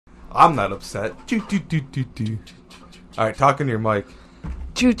I'm not upset. All right, talk into your mic.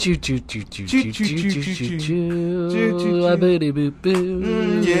 Choo choo choo choo choo choo choo choo choo.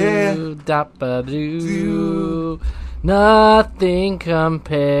 Yeah. Da-ba-doo. Nothing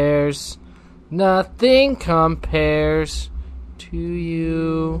compares. Nothing compares to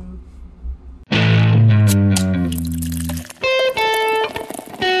you.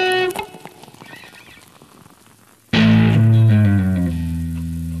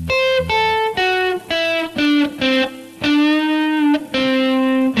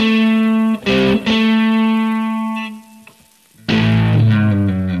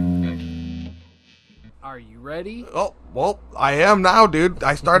 Ready? Oh, well, I am now, dude.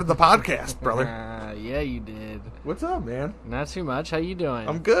 I started the podcast, brother. Yeah, you did. What's up, man? Not too much. How you doing?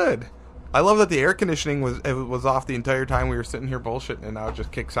 I'm good. I love that the air conditioning was off the entire time we were sitting here bullshitting, and now it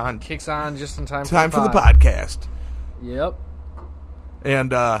just kicks on. Kicks on just in time. For the podcast. Yep.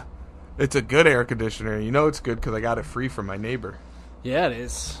 And it's a good air conditioner. You know it's good because I got it free from my neighbor. Yeah, it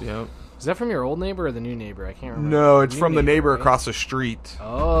is. Yep. Is that from your old neighbor or the new neighbor? I can't remember. No, it's from the neighbor right? across the street.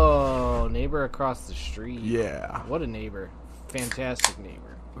 Oh, neighbor across the street. Yeah. What a neighbor. Fantastic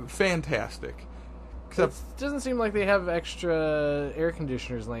neighbor. Fantastic. Except it doesn't seem like they have extra air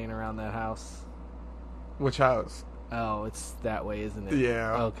conditioners laying around that house. Which house? Oh, it's that way, isn't it?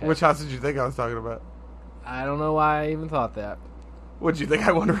 Yeah. Okay. Which house did you think I was talking about? I don't know why I even thought that. What, did you think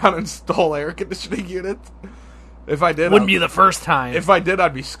I went around and stole air conditioning units? If I did, wouldn't be the first time. If I did,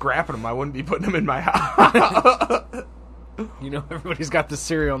 I'd be scrapping them. I wouldn't be putting them in my house. You know, everybody's got the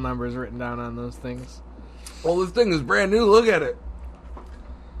serial numbers written down on those things. Well, this thing is brand new. Look at it.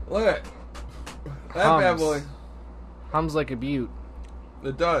 Look at it. That bad boy. Hums like a butte.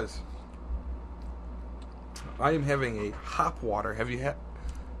 It does. I am having a hop water. Have you had?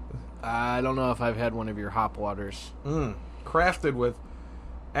 I don't know if I've had one of your hop waters. Crafted with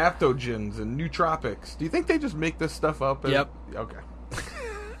aptogens and nootropics. Do you think they just make this stuff up? Yep. Okay.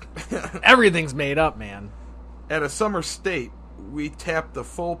 Everything's made up, man. At a summer state, we tap the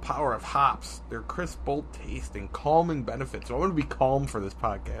full power of hops, their crisp, bold taste, and calming benefits. So I want to be calm for this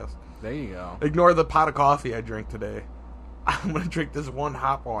podcast. There you go. Ignore the pot of coffee I drank today. I'm going to drink this one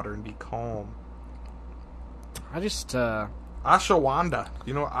hop water and be calm. I just, Ashwagandha.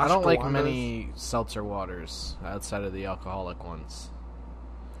 You know what ashwagandha I don't like is? many seltzer waters outside of the alcoholic ones.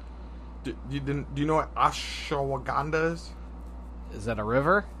 Do you know what ashwagandha is? Is that a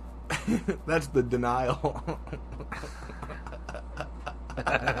river? That's the denial.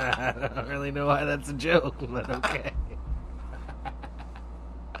 I don't really know why that's a joke, but okay.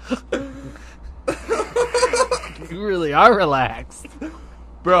 You really are relaxed.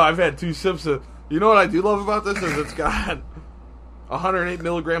 Bro, I've had 2 sips of... You know what I do love about this is it's got 108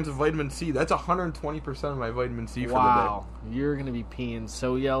 milligrams of vitamin C. That's 120% of my vitamin C for the day. Wow. You're going to be peeing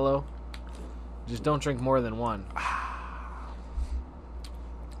so yellow. Just don't drink more than one.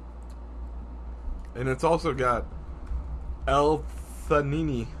 And it's also got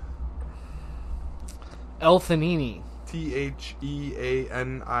L-theanine. L-theanine. Theanine.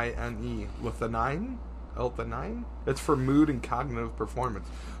 Lithanine? L-theanine? It's for mood and cognitive performance.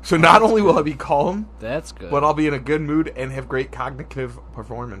 So not only will I be calm, that's good, but I'll be in a good mood and have great cognitive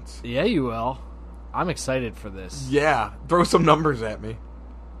performance. Yeah, you will. I'm excited for this. Yeah. Throw some numbers at me.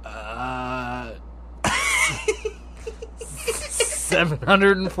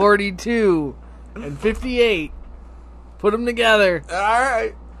 742 and 58. Put them together. All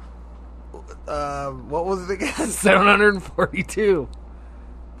right. What was it again? 742.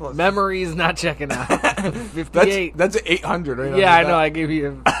 Plus. Memory's not checking out. 58. That's 800, right? Yeah, I know. I gave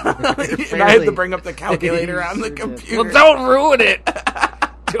you and I had to bring up the calculator on the computer. Well, don't ruin it.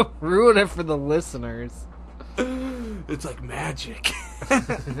 Don't ruin it for the listeners. It's like magic.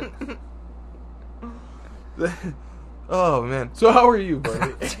 Oh, man. So how are you,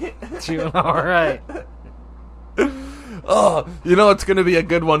 buddy? Doing all right. Oh, you know it's going to be a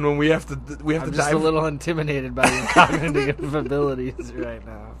good one when we have to I'm just a little intimidated by your cognitive abilities right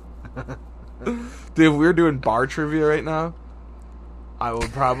now. Dude, if we were doing bar trivia right now, I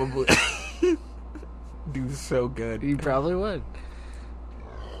would probably do so good. You probably would.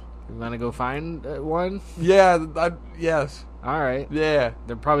 You want to go find one? Yeah, yes. All right. Yeah.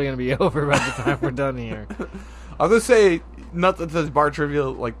 They're probably going to be over by the time we're done here. I was going to say, not that says bar trivia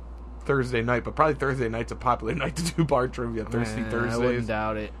like Thursday night, but probably Thursday night's a popular night to do bar trivia. Thirsty Thursdays. I wouldn't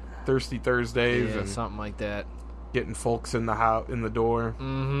doubt it. Thirsty Thursdays. Yeah, and something like that. Getting folks in the door.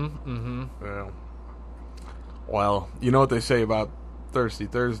 Well, you know what they say about Thirsty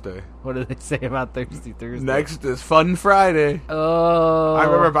Thursday. What do they say about Thirsty Thursday? Next is Fun Friday. Oh. I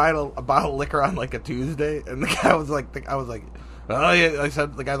remember buying a bottle of liquor on like a Tuesday, and the guy was like, Oh yeah, I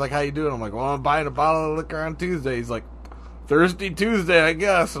said the guy's like, "How you doing?" I'm like, "Well, I'm buying a bottle of liquor on Tuesday." He's like, "Thirsty Tuesday, I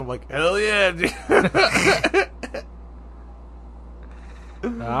guess." I'm like, "Hell yeah, dude."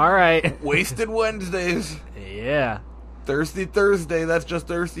 All right. Wasted Wednesdays. Yeah. Thirsty Thursday. That's just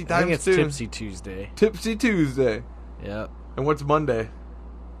thirsty I times think it's two. Tipsy Tuesday. Tipsy Tuesday. Yep. And what's Monday?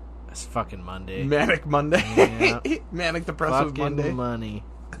 It's fucking Monday. Manic Monday. Yeah. Manic Depressive fucking Monday.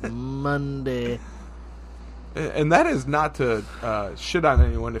 Monday. And that is not to shit on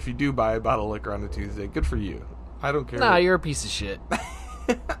anyone if you do buy a bottle of liquor on a Tuesday. Good for you. I don't care. Nah, you're a piece of shit.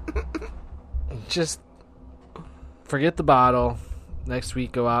 Just forget the bottle. Next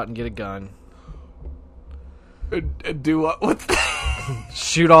week, go out and get a gun. Do what? What's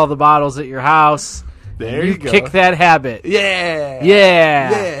Shoot all the bottles at your house. There you go. Kick that habit. Yeah.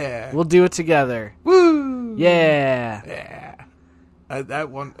 Yeah. Yeah. We'll do it together. Woo. Yeah. Yeah.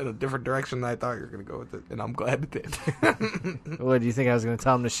 That one in a different direction than I thought you were going to go with it, and I'm glad it did. What, do you think I was going to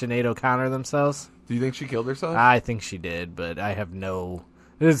tell them to Sinead O'Connor themselves? Do you think she killed herself? I think she did, but I have no...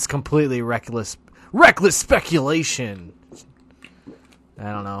 It's completely reckless speculation.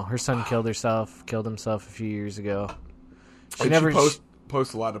 I don't know. Her son killed himself a few years ago. She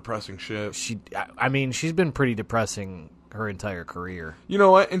posts a lot of depressing shit. I mean, she's been pretty depressing her entire career. You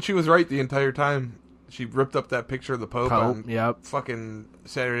know what? And she was right the entire time. She ripped up that picture of the Pope on fucking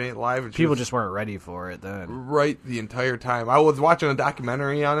Saturday Night Live. And people just weren't ready for it then. Right the entire time. I was watching a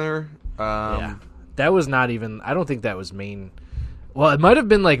documentary on her. Yeah. That was not even... I don't think that was main... Well, it might have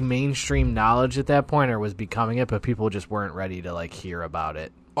been like mainstream knowledge at that point or was becoming it, but people just weren't ready to like hear about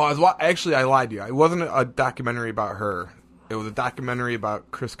it. Oh, actually, I lied to you. It wasn't a documentary about her. It was a documentary about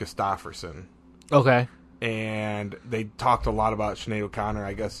Chris Christopherson. Okay. And they talked a lot about Sinead O'Connor,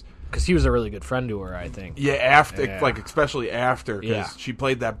 I guess. Because he was a really good friend to her, I think. Yeah, after, like especially after, because she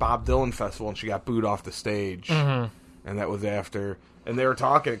played that Bob Dylan festival and she got booed off the stage, and that was after. And they were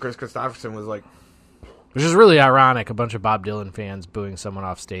talking, and Chris Christopherson was like, which is really ironic, a bunch of Bob Dylan fans booing someone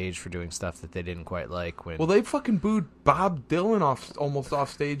off stage for doing stuff that they didn't quite like. Well, they fucking booed Bob Dylan almost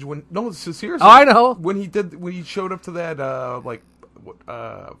off stage when seriously. Oh, I know. When he showed up to that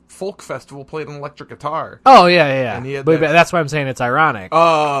folk festival, played an electric guitar. Oh yeah. And but that's why I'm saying it's ironic.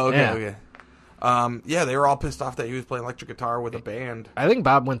 Oh, okay. They were all pissed off that he was playing electric guitar with a band. I think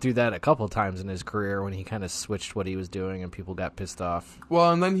Bob went through that a couple times in his career when he kind of switched what he was doing and people got pissed off.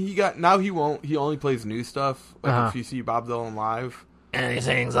 Well, and then he won't. He only plays new stuff. Like if you see Bob Dylan live. And he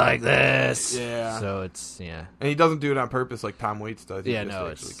sings like this. Yeah. So it's, And he doesn't do it on purpose like Tom Waits does. He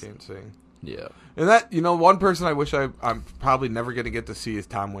actually can't sing. Yeah. And that, one person I wish I'm probably never going to get to see is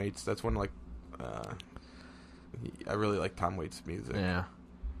Tom Waits. That's one, I really like Tom Waits' music. Yeah.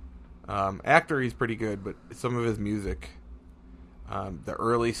 Actor, he's pretty good, but some of his music, the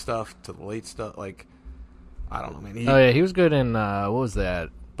early stuff to the late stuff, I don't know, man. He was good in, what was that?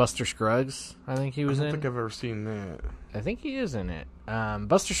 Buster Scruggs, I think he was in. I don't think I've ever seen that. I think he is in it.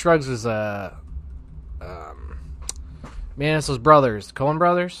 Buster Scruggs was, it's those brothers, Coen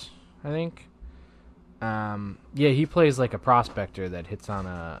brothers, I think. He plays like a prospector that hits on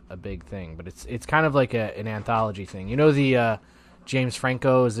a big thing, but it's kind of like an anthology thing. You know the James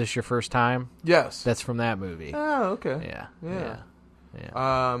Franco, Is This Your First Time? Yes. That's from that movie. Oh, okay.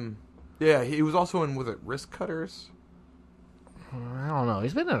 Yeah. He was also in, was it Risk Cutters? I don't know.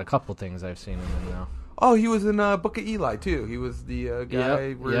 He's been in a couple things I've seen him in, though. Oh, he was in Book of Eli, too. He was the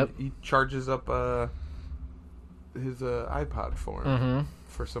guy where he charges up his iPod for him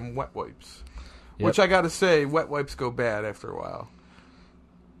for some wet wipes. Yep. Which I gotta say, wet wipes go bad after a while.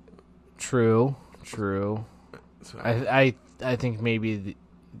 True. So, I think maybe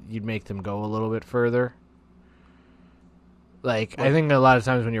you'd make them go a little bit further. I think a lot of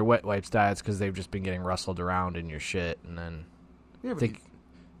times when your wet wipes die, it's because they've just been getting rustled around in your shit, and then... Yeah, but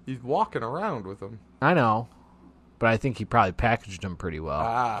he's walking around with them. I know, but I think he probably packaged them pretty well.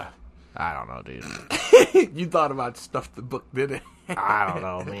 I don't know, dude. You thought about stuff the book didn't. I don't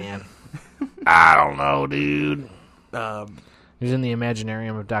know, man. I don't know, dude. He was in the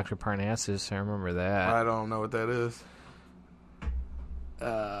Imaginarium of Dr. Parnassus. I remember that. I don't know what that is.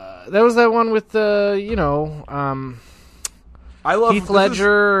 That was that one with I love Heath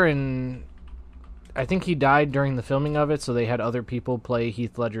Ledger, and I think he died during the filming of it, so they had other people play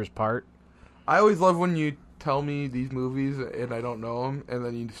Heath Ledger's part. I always love when you tell me these movies and I don't know them, and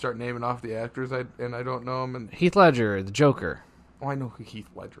then you start naming off the actors and I don't know them. And Heath Ledger, the Joker. Oh, I know who Heath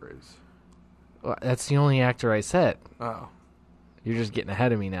Ledger is. Well, that's the only actor I said. Oh. You're just getting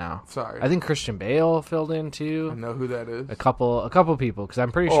ahead of me now. Sorry. I think Christian Bale filled in, too. I know who that is. A couple people, because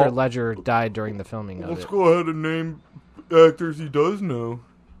I'm pretty sure Ledger died during the filming of it. Let's go ahead and name actors he does know.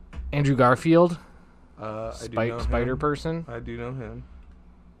 Andrew Garfield. Spider person. I do know him.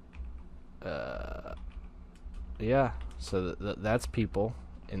 Yeah. So that's people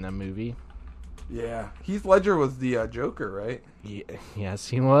in the movie. Yeah, Heath Ledger was the Joker, right? Yeah, yes,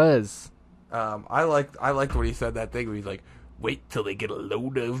 he was. I liked when he said that thing where he's like, "Wait till they get a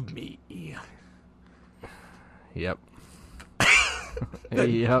load of me." Yep.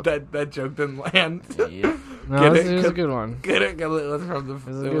 That joke didn't land. Yep. No, it was a good one. Get it? It was from the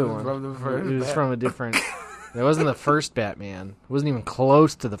first. It was from a different. It wasn't the first Batman. It wasn't even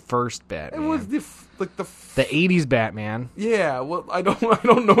close to the first Batman. It was the 80s Batman. Yeah, well, I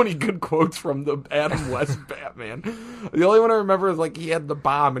don't know any good quotes from the Adam West Batman. The only one I remember is like he had the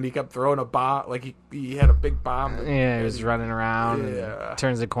bomb and he kept throwing a bomb, like he had a big bomb. Yeah, he was running around. Yeah. And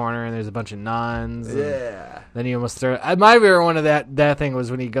turns the corner and there's a bunch of nuns. Yeah. Then he almost throws. My favorite one of that thing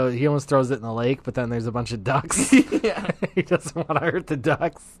was when he almost throws it in the lake, but then there's a bunch of ducks. Yeah, he doesn't want to hurt the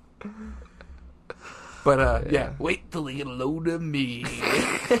ducks. But yeah, wait till they get a load of me.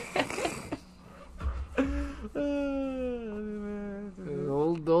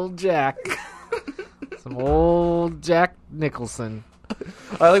 Old Jack. Some old Jack Nicholson.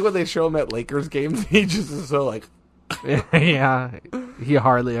 I like when they show him at Lakers games. He just is so like... Yeah, he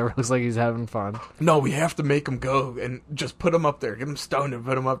hardly ever looks like he's having fun. No, we have to make him go and just put him up there. Get him stoned and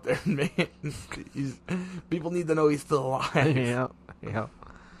put him up there. Man, people need to know he's still alive. Yeah.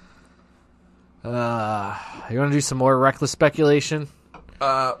 You want to do some more reckless speculation?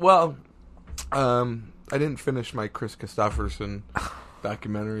 Well, I didn't finish my Chris Christopherson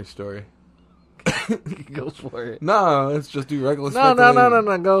documentary story. Go for it. No, let's just do reckless speculation.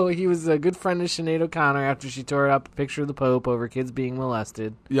 No. Go. He was a good friend of Sinead O'Connor after she tore up a picture of the Pope over kids being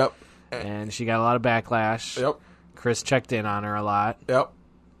molested. Yep. And she got a lot of backlash. Yep. Chris checked in on her a lot. Yep.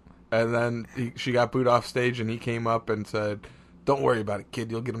 And then she got booed off stage and he came up and said, "Don't worry about it, kid.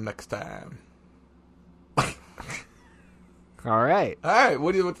 You'll get him next time." All right.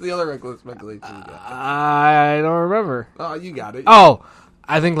 What's the other reckless speculation you got? I don't remember. Oh, you got it. Oh,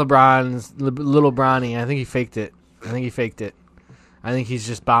 I think little Bronny. I think he faked it. I think he's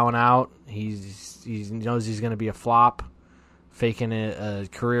just bowing out. He knows he's going to be a flop, faking a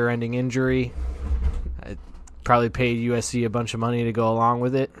career-ending injury. I probably paid USC a bunch of money to go along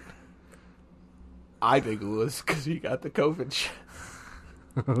with it. I think it was because he got the COVID shot.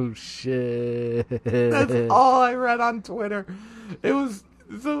 Oh, shit. That's all I read on Twitter. It was,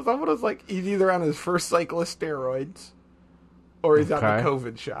 so someone was like, he's either on his first cycle of steroids, or he's on the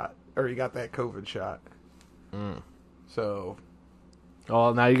COVID shot, or he got that COVID shot. So.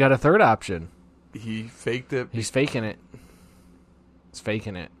 Oh, now you got a third option. He faked it. He's faking it.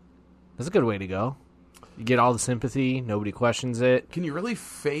 That's a good way to go. You get all the sympathy. Nobody questions it. Can you really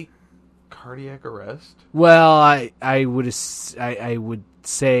fake cardiac arrest? Well, I would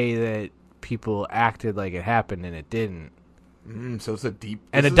say that people acted like it happened and it didn't. So it's a deep...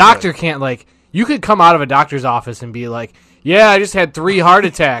 And a doctor can't, like... You could come out of a doctor's office and be like, yeah, I just had 3 heart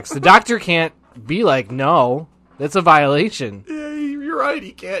attacks. The doctor can't be like, no, that's a violation. Yeah, you're right.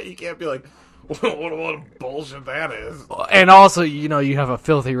 He can't be like, what bullshit that is. And also, you have a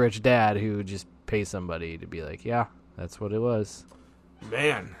filthy rich dad who would just pay somebody to be like, yeah, that's what it was.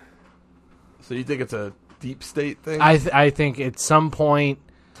 Man. So you think it's a deep state thing? I think at some point,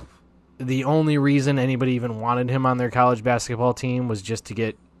 the only reason anybody even wanted him on their college basketball team was just to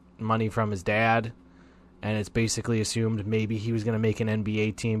get money from his dad, and it's basically assumed maybe he was going to make an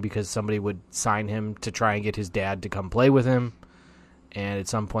NBA team because somebody would sign him to try and get his dad to come play with him, and at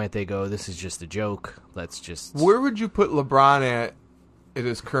some point they go, this is just a joke, let's just... Where would you put LeBron at in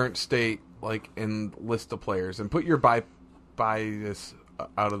his current state, like in list of players, and put your bias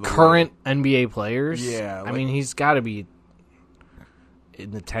out of the current way? NBA players? Yeah. I mean, he's got to be in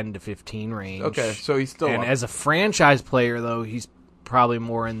the 10 to 15 range. Okay, so he's still... And as a franchise player, though, he's probably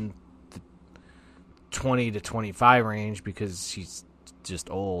more in the 20 to 25 range because he's just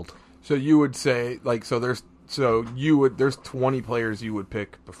old. So you would say, like, there's 20 players you would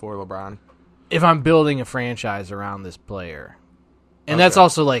pick before LeBron? If I'm building a franchise around this player. And that's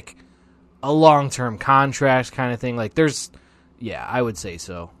also, like, a long-term contract kind of thing. Like, yeah, I would say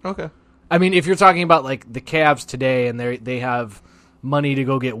so. Okay. I mean, if you're talking about, like, the Cavs today and they have money to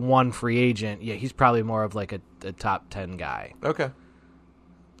go get one free agent, yeah, he's probably more of, like, a top 10 guy. Okay.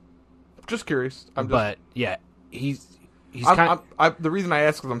 Just curious. Yeah, he's the reason I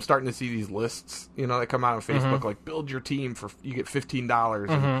ask is I'm starting to see these lists, that come out on Facebook, like build your team you get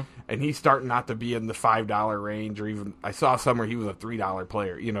 $15, and he's starting not to be in the $5 range, or even I saw somewhere he was a $3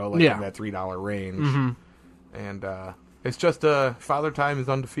 player, in that $3 range, and it's just Father Time is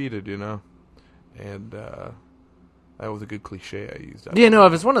undefeated, and That was a good cliche I used. Yeah, no,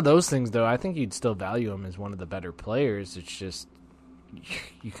 if it's one of those things, though, I think you'd still value him as one of the better players. It's just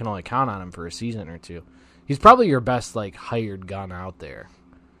you can only count on him for a season or two. He's probably your best, like, hired gun out there.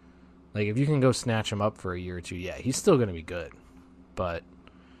 Like, if you can go snatch him up for a year or two, yeah, he's still going to be good. But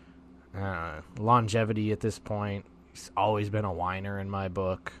longevity at this point, he's always been a whiner in my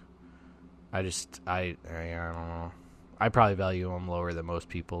book. I don't know. I probably value him lower than most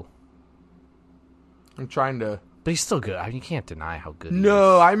people. I'm trying to... But he's still good. I mean, you can't deny how good he is.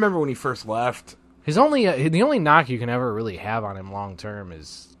 No, I remember when he first left. The only knock you can ever really have on him long term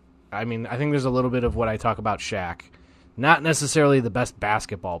is, I mean, I think there's a little bit of what I talk about Shaq. Not necessarily the best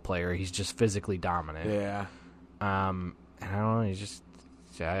basketball player. He's just physically dominant. Yeah. And I don't know.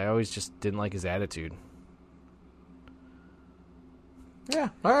 I always just didn't like his attitude. Yeah,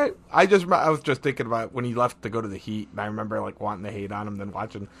 all right. I was just thinking about when he left to go to the Heat, and I remember like wanting to hate on him, then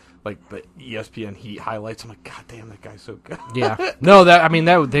watching like the ESPN Heat highlights. I'm like, God damn, that guy's so good. Yeah, no,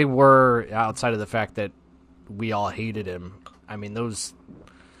 that they were, outside of the fact that we all hated him. I mean,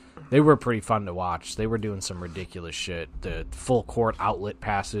 they were pretty fun to watch. They were doing some ridiculous shit. The full court outlet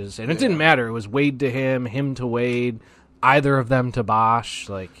passes, and it didn't matter. It was Wade to him to Wade. Either of them to Bosch,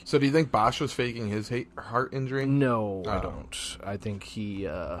 like. So, do you think Bosch was faking his heart injury? No, I don't. I think he.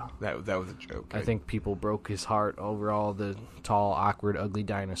 That was a joke. I think people broke his heart over all the tall, awkward, ugly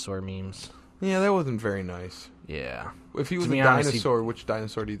dinosaur memes. Yeah, that wasn't very nice. Yeah. If he was a dinosaur, which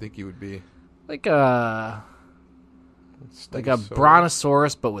dinosaur do you think he would be? Like a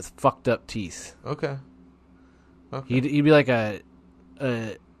brontosaurus, but with fucked up teeth. Okay. He'd be like a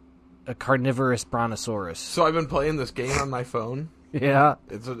carnivorous brontosaurus. So I've been playing this game on my phone. Yeah.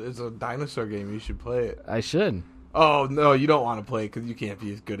 It's a dinosaur game. You should play it. I should. Oh, no, you don't want to play it because you can't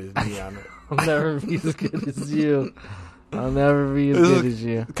be as good as me on it. I'll never be as good as you. I'll never be as good as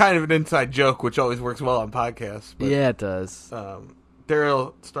you. Kind of an inside joke, which always works well on podcasts. But, yeah, it does.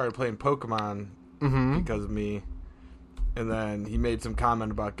 Daryl started playing Pokemon because of me, and then he made some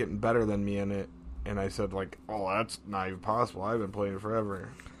comment about getting better than me in it, and I said, like, oh, that's not even possible. I've been playing it forever.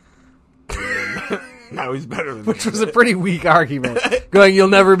 Now he's better than me. Which was a pretty weak argument. Going, you'll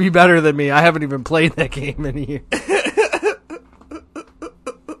never be better than me. I haven't even played that game in a year.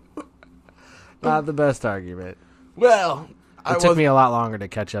 Not the best argument. Well, it took me a lot longer to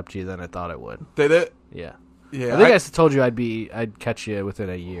catch up to you than I thought it would. Did it? Yeah. Yeah. I think I told you I'd catch you within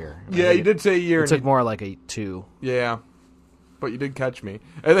a year. Yeah, you did say a year. It took more like a 2. Yeah. But you did catch me.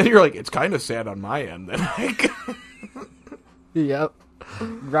 And then you're like, it's kind of sad on my end. Then Yep.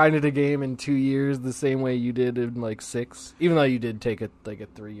 Grinded a game in 2 years the same way you did in like 6, even though you did take a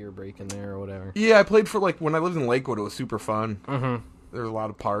 3-year break in there or whatever. Yeah, I played for when I lived in Lakewood. It was super fun. Mm-hmm. There was a lot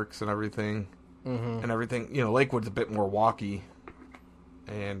of parks and everything, and everything. You know, Lakewood's a bit more walky,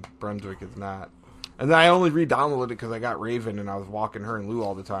 and Brunswick is not. And then I only re-downloaded it because I got Raven and I was walking her and Lou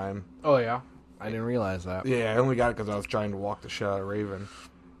all the time. Oh yeah, I didn't realize that. Yeah, I only got it because I was trying to walk the shit out of Raven.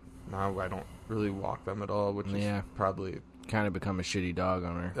 Now I don't really walk them at all, which is probably. Kind of become a shitty dog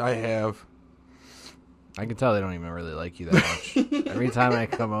owner. I have. I can tell they don't even really like you that much. Every time I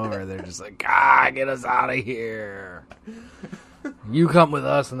come over, they're just like, get us out of here. You come with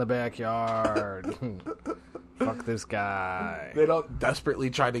us in the backyard. Fuck this guy. They don't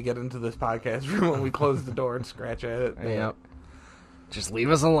desperately try to get into this podcast room when we close the door and scratch at it. Yep. Just leave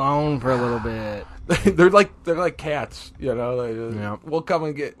us alone for a little bit. they're like cats, you know. We'll come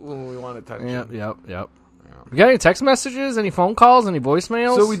and get when we want attention. Yep. You got any text messages? Any phone calls? Any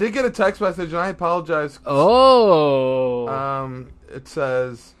voicemails? So we did get a text message, and I apologize. Oh. It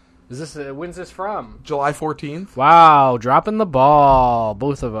says... Is this? When's this from? July 14th. Wow, dropping the ball.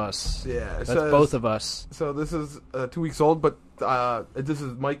 Both of us. Yeah. That's both of us. So this is 2 weeks old, but this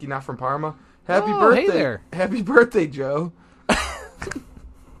is Mikey, not from Parma. Happy birthday. Hey there. Happy birthday, Joe.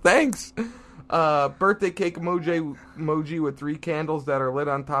 Thanks. Birthday cake emoji with 3 candles that are lit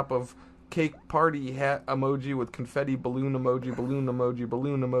on top of cake party hat emoji with confetti balloon emoji,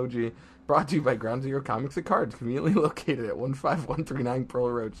 brought to you by Ground Zero Comics and Cards, conveniently located at 15139 Pearl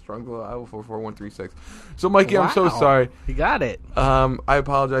Road, Strongsville, Iowa 44136. So Mikey, I'm so sorry. You got it. I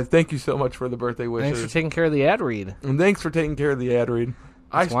apologize. Thank you so much for the birthday wishes. Thanks for taking care of the ad read. And thanks for taking care of the ad read.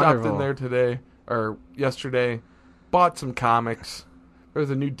 I stopped in there yesterday, bought some comics. There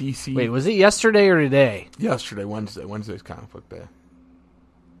was a new DC. Wait, was it yesterday or today? Yesterday, Wednesday. Wednesday's comic book day.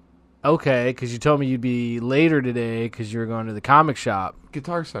 Okay, because you told me you'd be later today because you were going to the comic shop.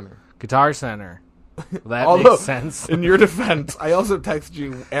 Guitar Center. That makes sense. In your defense, I also texted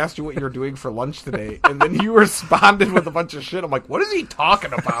you, asked you what you were doing for lunch today, and then you responded with a bunch of shit. I'm like, what is he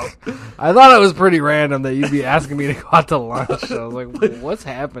talking about? I thought it was pretty random that you'd be asking me to go out to lunch. I was like, what's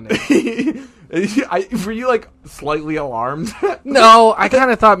happening? Were you, like, slightly alarmed? No, I kind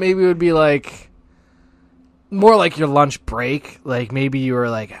of thought maybe it would be, like, more like your lunch break. Like, maybe you were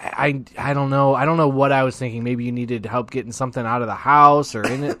like, I don't know. I don't know what I was thinking. Maybe you needed help getting something out of the house or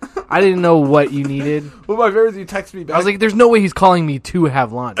in it. I didn't know what you needed. Well, my favorite is you text me back. I was like, there's no way he's calling me to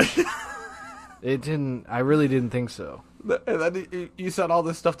have lunch. I really didn't think so. And then you said all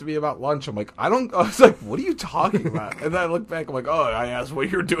this stuff to me about lunch. I'm like, I was like, what are you talking about? And then I look back, I'm like, oh, I asked what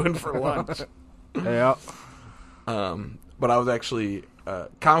you're doing for lunch. Yeah. But I was actually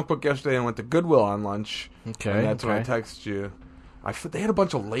comic book yesterday and went to Goodwill on lunch. Okay. And that's when I texted you. They had a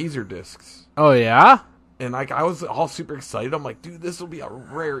bunch of laser discs. Oh, yeah? And like I was all super excited. I'm like, dude, this will be a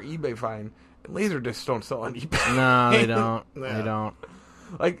rare eBay find. And laser discs don't sell on eBay. No, they don't. Yeah. They don't.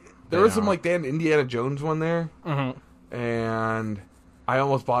 Like, there was some like Dan Indiana Jones one there. Mm-hmm. And I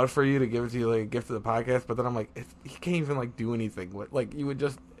almost bought it for you to give it to you like a gift of the podcast. But then I'm like, you can't even like do anything with. Like, you would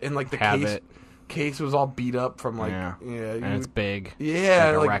just, and like the case was all beat up from like, and it's big.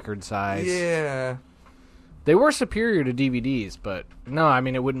 Yeah. Like a record size. Yeah. They were superior to DVDs, but no, I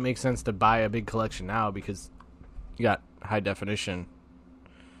mean, it wouldn't make sense to buy a big collection now because you got high definition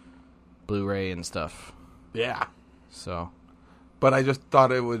Blu-ray and stuff. Yeah. So. But I just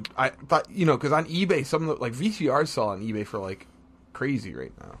thought it would, because on eBay, some of the, like, VCRs sell on eBay for, like, crazy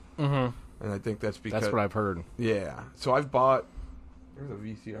right now. Mm-hmm. And I think that's because. That's what I've heard. Yeah. So I've bought, there's a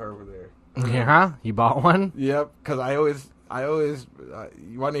VCR over there. Yeah? You bought one? Yep. Because I always,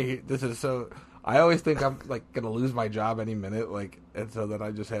 you want to hear, this is so. I always think I'm like gonna lose my job any minute, like, and so that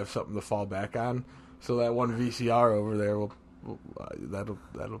I just have something to fall back on. So that one VCR over there will that'll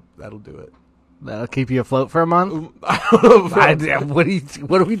do it. That'll keep you afloat for a month. I don't know.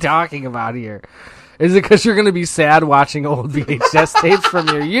 What are we talking about here? Is it because you're gonna be sad watching old VHS tapes from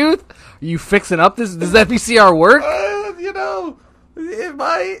your youth? Are you fixing up this? Does that VCR work? It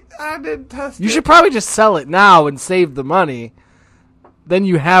might. I didn't test it. You should probably just sell it now and save the money. Then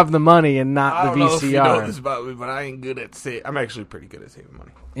you have the money and not the VCR. I don't know if you know this about me, but I ain't good at saving. I'm actually pretty good at saving money.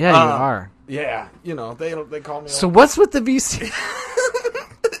 Yeah, you are. Yeah, they call me. So what's with the VCR?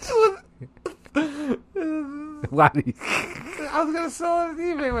 Why do you... I was gonna sell it on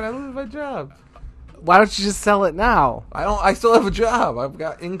eBay when I lose my job. Why don't you just sell it now? I still have a job. I've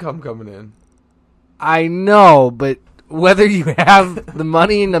got income coming in. I know, but whether you have the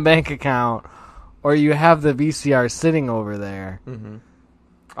money in the bank account or you have the VCR sitting over there. Mm-hmm.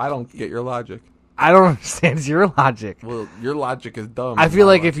 I don't get your logic. I don't understand your logic. Well, your logic is dumb. I feel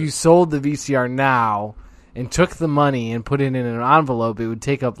like if you sold the VCR now and took the money and put it in an envelope, it would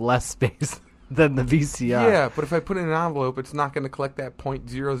take up less space than the VCR. Yeah, but if I put it in an envelope, it's not going to collect that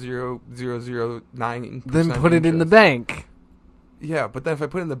 0.00009%. Then put it in the bank. Yeah, but then if I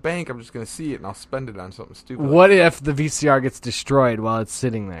put it in the bank, I'm just going to see it and I'll spend it on something stupid. What if the VCR gets destroyed while it's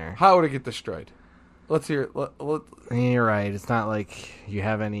sitting there? How would it get destroyed? Let's hear it. You're right. It's not like you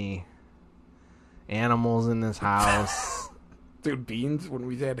have any animals in this house. Dude, Beans, when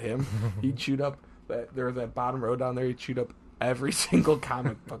we had him, he chewed up there was that bottom row down there. He chewed up every single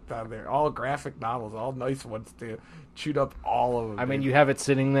comic book down there, all graphic novels, all nice ones too. Chewed up all of them. I mean, you have it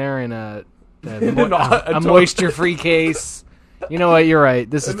sitting there in a moisture-free case. You know what? You're right.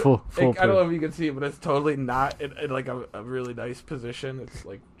 This is full. I don't know if you can see it, but it's totally not in like a really nice position. It's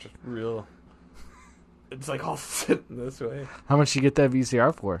like just real. It's like all sitting this way. How much you get that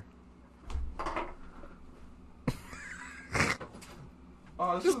VCR for?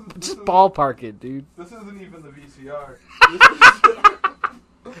 Just ballpark it, dude. This isn't even the VCR.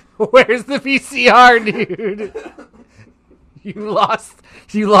 Where's the VCR, dude? You lost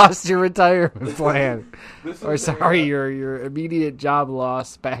your retirement plan. Your immediate job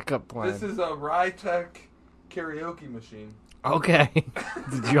loss backup plan. This is a Rytech karaoke machine. Okay.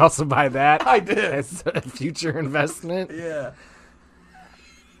 Did you also buy that? I did. As a future investment? Yeah.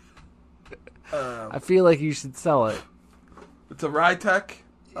 I feel like you should sell it. It's a Rytech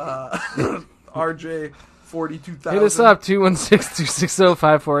RJ 42,000. Hit us up,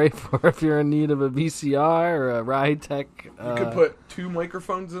 216-260-5484 if you're in need of a VCR or a Rytech. You could put 2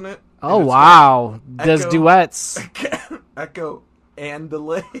 microphones in it. Oh, wow. Does duets. Echo and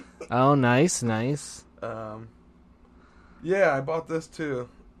delay. Oh, nice. Yeah, I bought this too.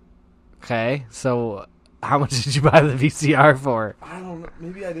 Okay, so how much did you buy the VCR for? I don't know.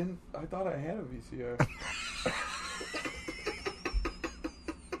 Maybe I didn't. I thought I had a VCR.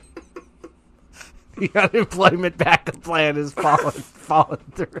 The unemployment backup plan is falling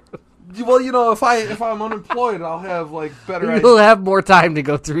through. Well, if I'm unemployed, I'll have like better. You'll have more time to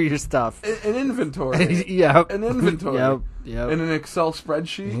go through your stuff. An inventory. Yeah. An inventory. Yep. And an Excel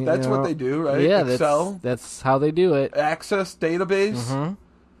spreadsheet. That's what they do, right? Yeah, Excel. That's how they do it. Access database. Mm-hmm.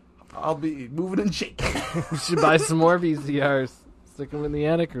 I'll be moving and shaking. We should buy some more VCRs. Stick them in the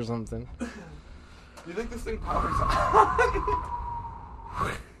attic or something. Do you think this thing powers on?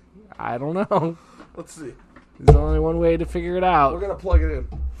 I don't know. Let's see. There's only one way to figure it out. We're gonna plug it in.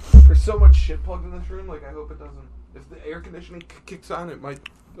 There's so much shit plugged in this room. Like, I hope it doesn't. If the air conditioning kicks on, it might.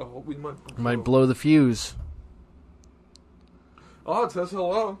 Oh, we might blow the fuse. Oh, it says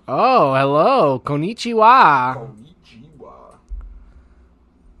hello. Oh, hello, konnichiwa. Konnichiwa.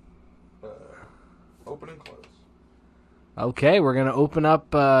 Open and close. Okay, we're gonna open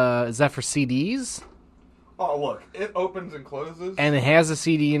up. Is that for CDs? Oh, look, it opens and closes, and it has a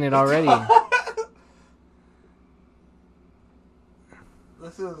CD in it already.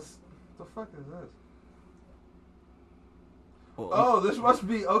 This is... the fuck is this? Oh, this must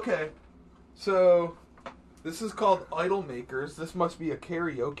be... Okay. So, this is called Idol Makers. This must be a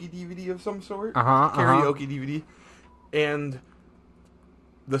karaoke DVD of some sort. Karaoke DVD. And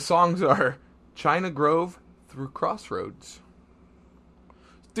the songs are China Grove through Crossroads.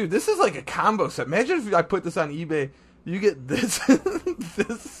 Dude, this is like a combo set. Imagine if I put this on eBay. You get this...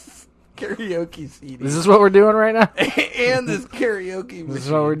 this... karaoke CD. Is this what we're doing right now? And this karaoke machine.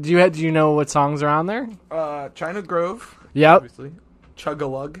 So do you know what songs are on there? China Grove. Yep. Obviously.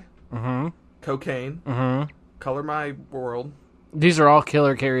 Chug-a-lug. Mm-hmm. Cocaine. Mm-hmm. Color My World. These are all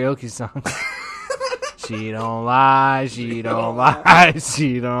killer karaoke songs. She don't lie, she don't lie,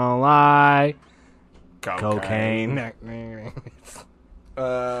 she don't lie. Cocaine.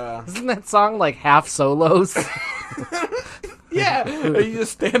 Isn't that song like half solos? Yeah, you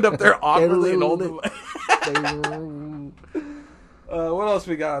just stand up there awkwardly and hold them. What else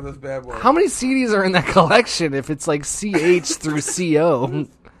we got on this bad boy? How many CDs are in that collection if it's like CH through CO?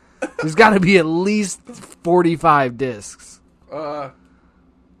 There's got to be at least 45 discs. Not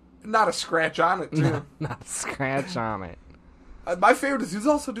a scratch on it, too. Not a scratch on it. My favorite is he's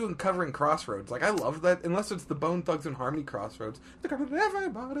also doing covering Crossroads. Like, I love that, unless it's the Bone Thugs and Harmony Crossroads.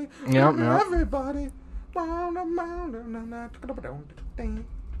 Everybody. Yep. Everybody.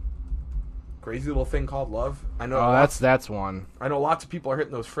 Crazy Little Thing Called Love. I know. Oh, that's one. I know lots of people are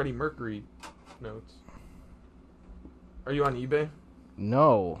hitting those Freddie Mercury notes. Are you on eBay?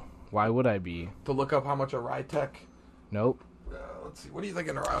 No. Why would I be? To look up how much a Rytech. Nope. Let's see. What are you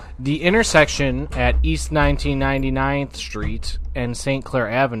thinking around? The intersection at East 1999th Street and St. Clair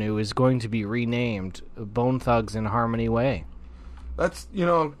Avenue is going to be renamed Bone Thugs and Harmony Way. That's,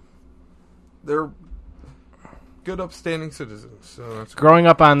 they're good upstanding citizens. So that's growing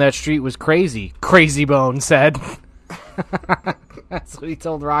up on that street was crazy. Crazy Bone said. That's what he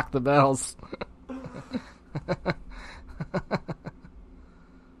told Rock the Bells.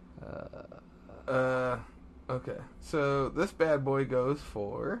 Okay. So this bad boy goes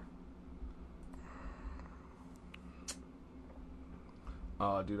for...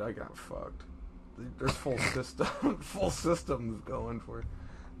 Oh, dude, I got fucked. There's full systems going for...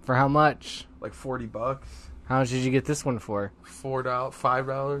 For how much? Like $40. How much did you get this one for? $4,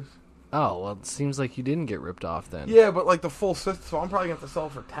 $5. Oh, well, it seems like you didn't get ripped off then. Yeah, but like the full system, so I'm probably going to have to sell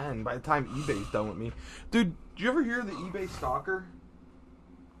it for $10 by the time eBay's done with me. Dude, did you ever hear the eBay stalker?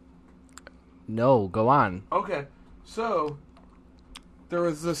 No, go on. Okay, so there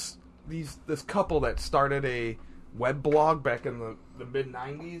was this couple that started a web blog back in the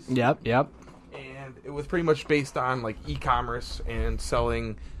mid-90s. Yep. And it was pretty much based on like e-commerce and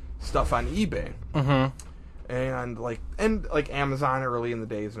selling stuff on eBay. Mm-hmm. And like Amazon early in the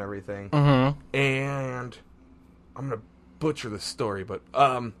days and everything. Mm-hmm. And I'm gonna butcher this story, but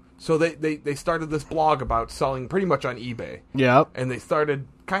so they started this blog about selling pretty much on eBay. Yep. And they started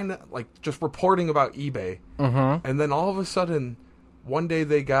kind of like just reporting about eBay. Mm-hmm. And then all of a sudden, one day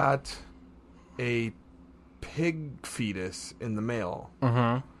they got a pig fetus in the mail.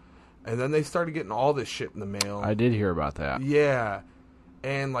 Mm-hmm. And then they started getting all this shit in the mail. I did hear about that. Yeah.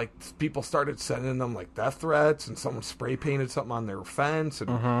 And, like, people started sending them, like, death threats, and someone spray painted something on their fence,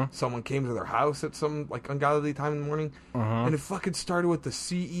 and someone came to their house at some, like, ungodly time in the morning. And it fucking started with the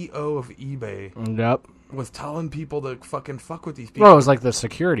CEO of eBay. Yep. Was telling people to fucking fuck with these people. Well, it was like the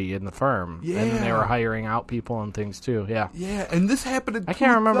security in the firm. Yeah. And they were hiring out people and things, too. Yeah. Yeah, and this happened in 2019. I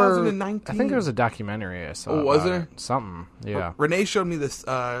can't remember. I think there was a documentary I saw. Oh, was there? Something, yeah. Renee showed me this,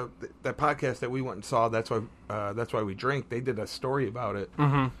 that podcast that we went and saw, That's Why We Drink. They did a story about it.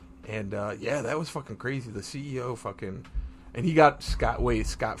 Mm-hmm. And, yeah, that was fucking crazy. The CEO fucking... And he got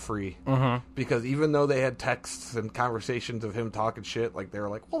scot-free. Because even though they had texts and conversations of him talking shit, like, they were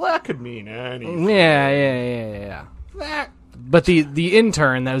like, well, that could mean anything. Yeah. But the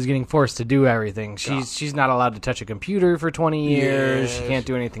intern that was getting forced to do everything, she's not allowed to touch a computer for 20 years. She can't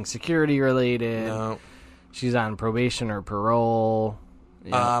do anything security related. No. She's on probation or parole.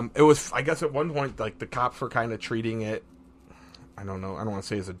 Yeah. It was, I guess at one point, like, the cops were kind of treating it, I don't know, I don't want to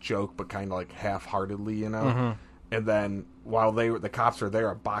say as a joke, but kind of like half-heartedly, you know? And then while the cops were there,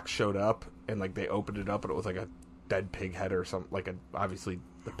 a box showed up, and like they opened it up, and it was like a dead pig head or something. Like obviously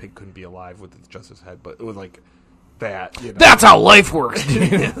the pig couldn't be alive with just his head, but it was like that. You know? That's how life works.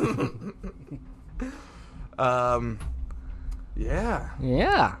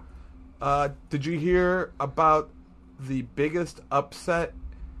 Yeah. Did you hear about the biggest upset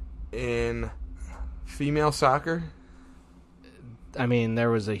in female soccer? I mean, there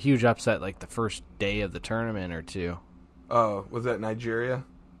was a huge upset like the first day of the tournament or two. Oh, was that Nigeria?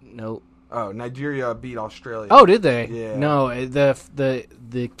 Nope. Oh, Nigeria beat Australia. Oh, did they? Yeah. No, the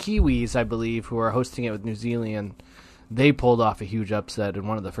Kiwis, I believe, who are hosting it with New Zealand, they pulled off a huge upset in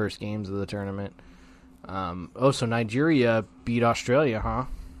one of the first games of the tournament. So Nigeria beat Australia, huh?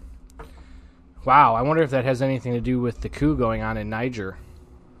 Wow, I wonder if that has anything to do with the coup going on in Niger.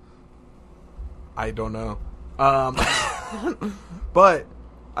 I don't know. But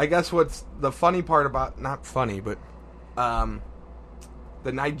I guess what's the funny part about, not funny, but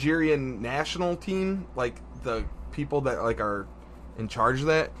the Nigerian national team, like the people that like are in charge of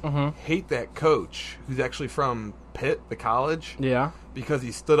that, hate that coach who's actually from Pitt, the college. Yeah. Because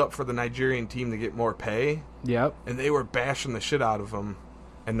he stood up for the Nigerian team to get more pay. Yep. And they were bashing the shit out of him.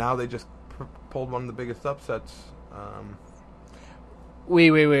 And now they just pulled one of the biggest upsets.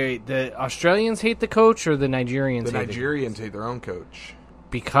 Wait. The Australians hate the coach or the Nigerians The hate Nigerians hate their own coach.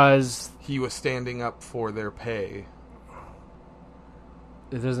 Because he was standing up for their pay.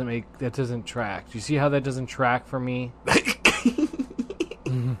 That doesn't track. Do you see how that doesn't track for me?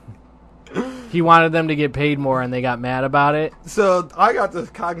 He wanted them to get paid more and they got mad about it. So I got this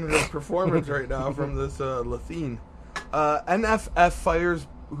cognitive performance right now from this Lathine. NFF fires.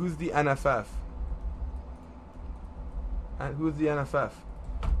 Who's the NFF? Who's the NFF?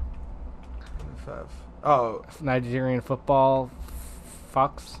 NFF. Oh, Nigerian football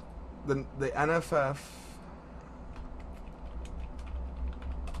fucks. The NFF.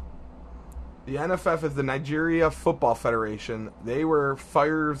 The NFF is the Nigeria Football Federation. They were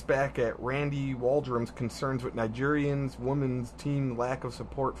fires back at Randy Waldrum's concerns with Nigerians' women's team lack of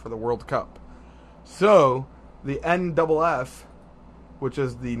support for the World Cup. So, the NFF, which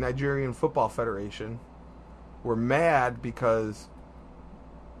is the Nigerian Football Federation, were mad because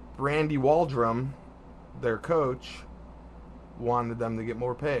Randy Waldrum, their coach, wanted them to get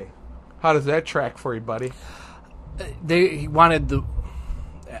more pay. How does that track for you, buddy? He wanted the...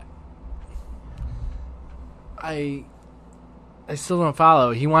 I still don't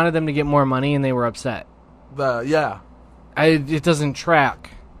follow. He wanted them to get more money and they were upset. It doesn't track.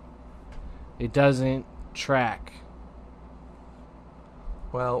 It doesn't track.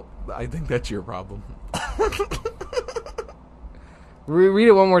 Well, I think that's your problem. Read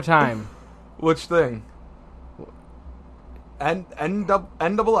it one more time. Which thing?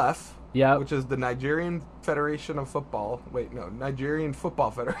 NFF. Yeah. Which is the Nigerian Federation of Football. Nigerian Football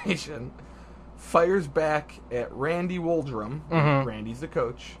Federation. Fires back at Randy Waldrum. Randy's the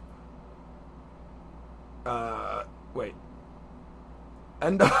coach. NFF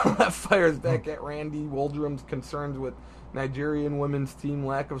fires back at Randy Waldrum's concerns with Nigerian women's team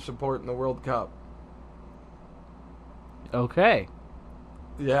lack of support in the World Cup. Okay.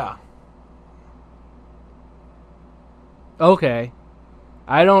 Yeah. Okay.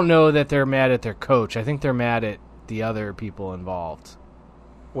 I don't know that they're mad at their coach. I think they're mad at the other people involved.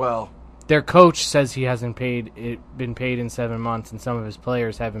 Well, their coach says he hasn't been paid in 7 months, and some of his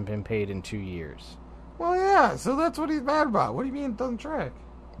players haven't been paid in 2 years. Well, yeah, so that's what he's mad about. What do you mean it doesn't track?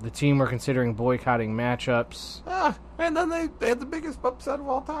 The team were considering boycotting matchups. And then they had the biggest upset of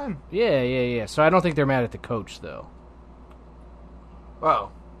all time. Yeah. So I don't think they're mad at the coach, though.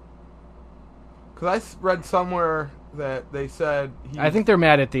 Well, because I read somewhere that they said... I think they're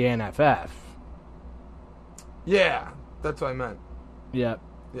mad at the NFF. Yeah, that's what I meant. Yep.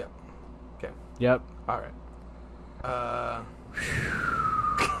 Okay. Yep. All right.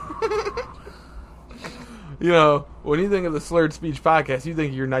 When you think of the Slurred Speech podcast, you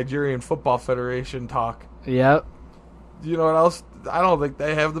think of your Nigerian Football Federation talk. Yep. You know what else? I don't think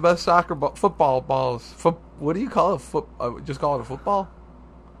they have the best football balls. What do you call it? Just call it a football?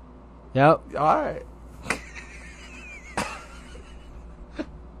 Yep. All right.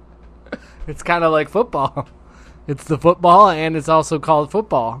 It's kind of like football. It's the football, and it's also called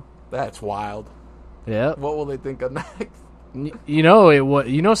football. That's wild. Yeah. What will they think of next?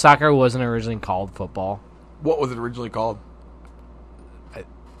 Soccer wasn't originally called football. What was it originally called?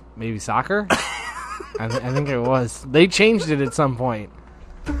 Maybe soccer? I think it was. They changed it at some point.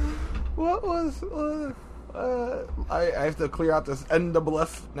 What was... I have to clear out this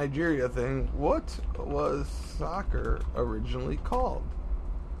NWF Nigeria thing. What was soccer originally called?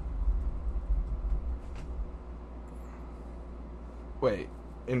 Wait.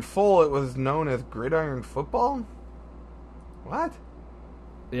 In full, it was known as gridiron football? What?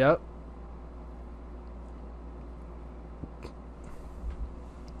 Yep.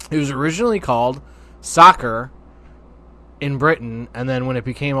 It was originally called soccer in Britain, and then when it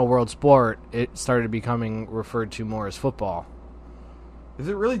became a world sport, it started becoming referred to more as football. Is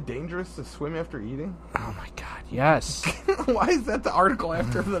it really dangerous to swim after eating? Oh my god, yes. Why is that the article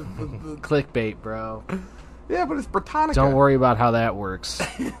after the... Clickbait, bro. Yeah, but it's Britannica. Don't worry about how that works.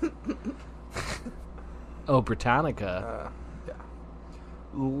 Oh, Britannica. Yeah.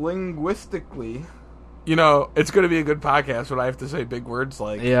 Linguistically, it's going to be a good podcast, but I have to say big words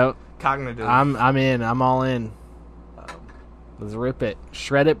like cognitive. I'm in. I'm all in. Let's rip it.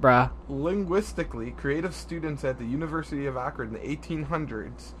 Shred it, brah. Linguistically, creative students at the University of Oxford in the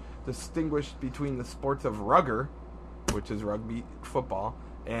 1800s distinguished between the sports of rugger, which is rugby football,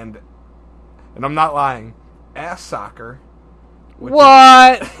 and I'm not lying, ass soccer.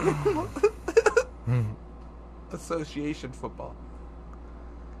 What? Association football.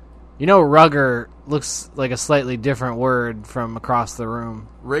 Rugger looks like a slightly different word from across the room.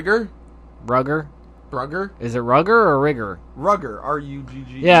 Rigger? Rugger? Rugger? Is it rugger or rigger? Rugger.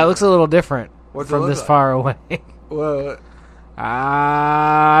 R-U-G-G. Yeah, it looks a little different from this far away. What?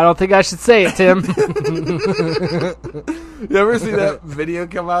 I don't think I should say it, Tim. You ever see that video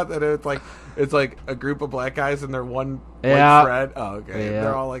come out that it's like a group of black guys and they're one white friend? Oh, okay. Yeah.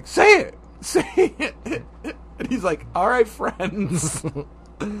 They're all like, say it! Say it! And he's like, all right, friends.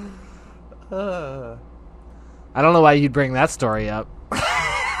 I don't know why you'd bring that story up.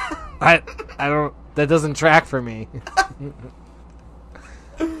 I don't... That doesn't track for me.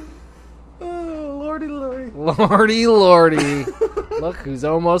 Oh, lordy, lordy. Lordy, lordy. Look who's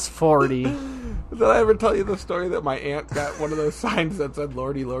almost 40. Did I ever tell you the story that my aunt got one of those signs that said,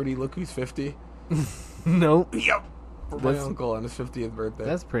 Lordy, lordy, look who's 50? Nope. Yep. For my uncle on his 50th birthday.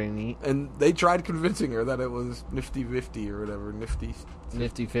 That's pretty neat. And they tried convincing her that it was nifty-50 or whatever.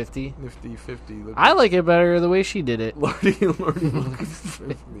 Nifty-50? Nifty-50. I like it better the way she did it. Lordy, lordy, look who's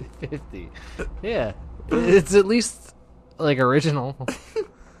 50. 50. Yeah. It's at least, original.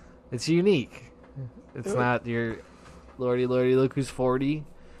 It's unique. It's not your Lordy, lordy, look who's 40.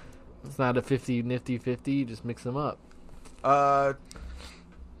 It's not a 50 nifty 50. You just mix them up.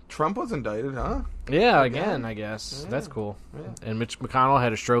 Trump was indicted, huh? Yeah, again, I guess. Yeah. That's cool. Yeah. And Mitch McConnell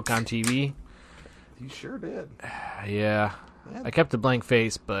had a stroke on TV. He sure did. Yeah. I kept a blank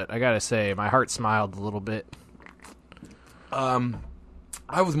face, but I gotta say, my heart smiled a little bit.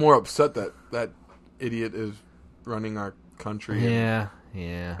 I was more upset that idiot is running our country. Yeah.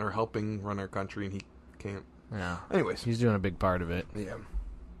 Or helping run our country, and he can't. Yeah. Anyways. He's doing a big part of it. Yeah.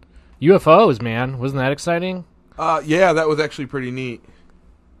 UFOs, man. Wasn't that exciting? Yeah, that was actually pretty neat.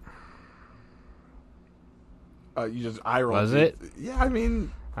 You just eye rolled. Was it? Yeah, I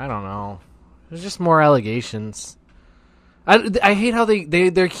mean... I don't know. There's just more allegations. I hate how they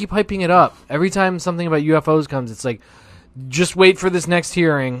keep hyping it up. Every time something about UFOs comes, it's like, just wait for this next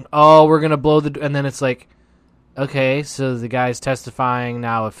hearing. Oh, we're going to blow the... And then it's like, okay, so the guy's testifying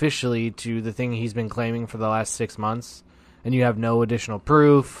now officially to the thing he's been claiming for the last 6 months, and you have no additional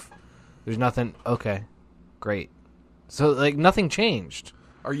proof. There's nothing... Okay, great. So, nothing changed.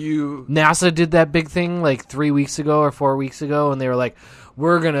 Are you... NASA did that big thing 3 weeks ago or 4 weeks ago, and they were like,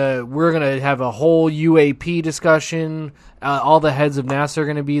 we're gonna have a whole UAP discussion. All the heads of NASA are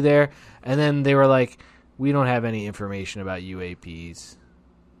gonna be there, and then they were like, we don't have any information about UAPs.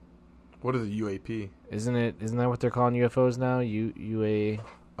 What is a UAP? Isn't that what they're calling UFOs now?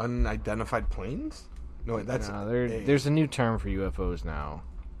 Unidentified planes? No, wait, that's... No, there's a new term for UFOs now.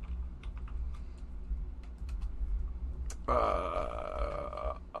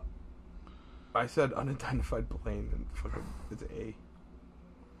 I said unidentified plane, and fucking it's A.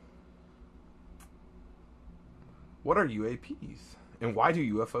 What are UAPs? And why do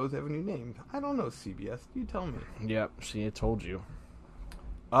UFOs have a new name? I don't know, CBS. You tell me. Yep, see, I told you.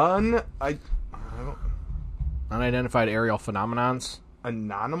 Unidentified aerial phenomenons?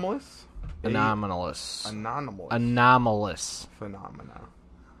 Anomalous? Anomalous. Anomalous. Anomalous. Phenomena.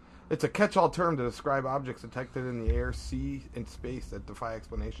 It's a catch-all term to describe objects detected in the air, sea, and space that defy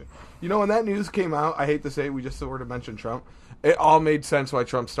explanation. You know, when that news came out, I hate to say it, we just sort of mentioned Trump. It all made sense why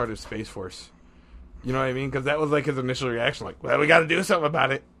Trump started Space Force. You know what I mean? Because that was like his initial reaction, like, "Well, we got to do something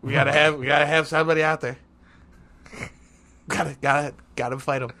about it. We gotta have somebody out there. Gotta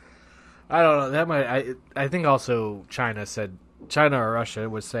fight them." I don't know. That might. I think also China or Russia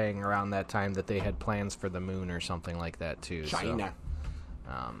was saying around that time that they had plans for the moon or something like that too. China.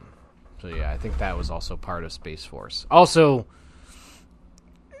 So yeah, I think that was also part of Space Force. Also,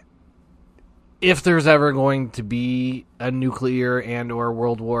 if there's ever going to be a nuclear and or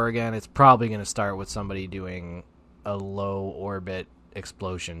world war again, it's probably going to start with somebody doing a low orbit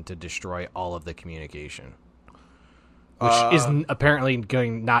explosion to destroy all of the communication, which is apparently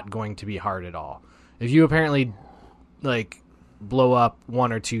not going to be hard at all. If you apparently like blow up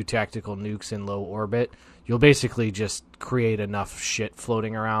 1 or 2 tactical nukes in low orbit, you'll basically just create enough shit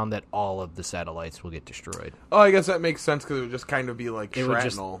floating around that all of the satellites will get destroyed. Oh, I guess that makes sense because it would just kind of be like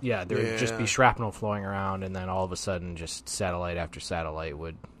shrapnel. There would just be shrapnel flowing around, and then all of a sudden just satellite after satellite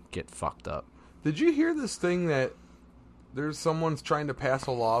would get fucked up. Did you hear this thing that there's someone's trying to pass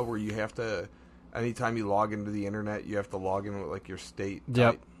a law where you have to, anytime you log into the internet, you have to log in with like your state?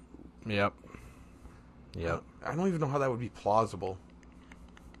 Yep. I don't even know how that would be plausible.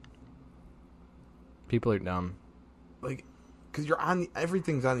 People are dumb. Like, because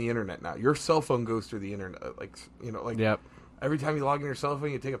everything's on the internet now. Your cell phone goes through the internet. Yep. Every time you log in your cell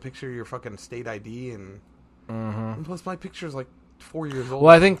phone, you take a picture of your fucking state ID, and plus my picture's like 4 years old.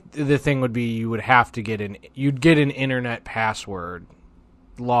 Well, I think the thing would be you would have to you'd get an internet password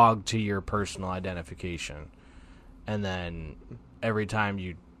logged to your personal identification, and then every time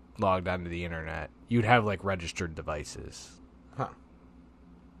you logged onto the internet, you'd have like registered devices. Huh.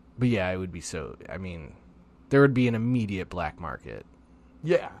 But yeah, it would be there would be an immediate black market.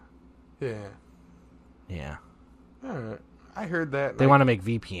 Yeah. Yeah. All right. I heard that. They want to make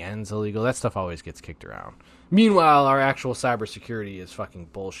VPNs illegal. That stuff always gets kicked around. Meanwhile, our actual cybersecurity is fucking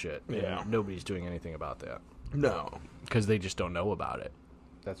bullshit. Yeah. Nobody's doing anything about that. No. Because they just don't know about it.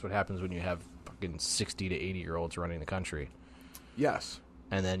 That's what happens when you have fucking 60 to 80-year-olds running the country. Yes.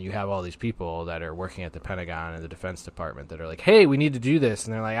 And then you have all these people that are working at the Pentagon and the Defense Department that are like, "Hey, we need to do this,"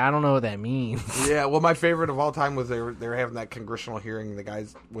 and they're like, "I don't know what that means." Yeah, well, my favorite of all time was they were having that congressional hearing. The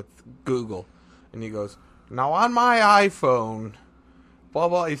guys with Google, and he goes, "Now on my iPhone, blah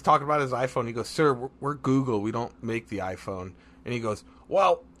blah." He's talking about his iPhone. He goes, "Sir, we're Google. We don't make the iPhone." And he goes,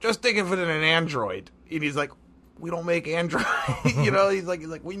 "Well, just think of it in an Android." And he's like, "We don't make Android." He's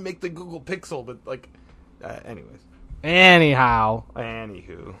like, "We make the Google Pixel," but like, anyways. Anywho.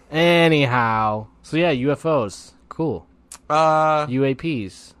 So yeah, UFOs. Cool.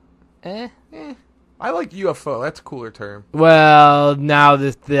 UAPs. I like UFO. That's a cooler term. Well, now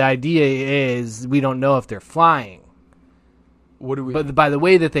the idea is we don't know if they're flying. What do we? But by the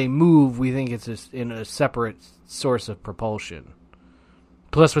way that they move, we think it's in a separate source of propulsion.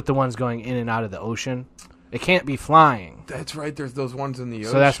 Plus with the ones going in and out of the ocean, it can't be flying. That's right. There's those ones in the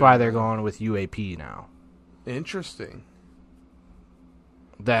ocean. So that's why they're going with UAP now. Interesting.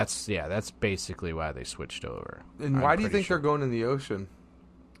 That's basically why they switched over. And why do you think they're going in the ocean?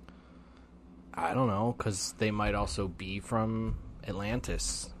 I don't know, because they might also be from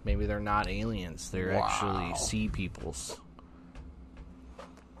Atlantis. Maybe they're not aliens. They're actually sea peoples.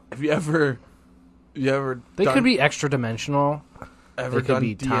 Have you ever They could be extra dimensional. Ever done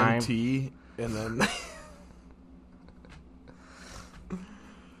DMT and then...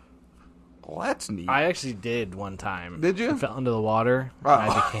 Well, that's neat. I actually did one time. Did you? I fell into the water.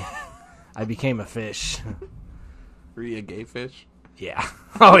 Oh. And I became a fish. Were you a gay fish? Yeah.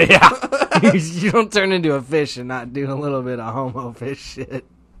 Oh, yeah. You don't turn into a fish and not do a little bit of homo fish shit.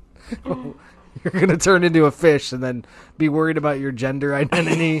 You're going to turn into a fish and then be worried about your gender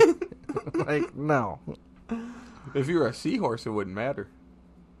identity. Like, no. If you were a seahorse, it wouldn't matter.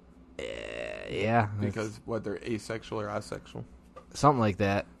 Yeah. Because, they're asexual or asexual? Something like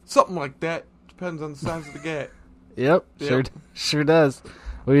that. Something like that. Depends on the size of the gat. Yep. Sure does.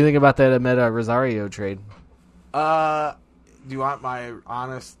 What do you think about that Meta Rosario trade? Do you want my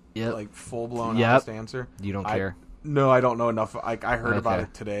honest, full-blown honest answer? You don't care? No, I don't know enough. I heard about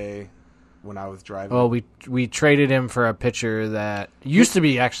it today when I was driving. Well, we traded him for a pitcher that used to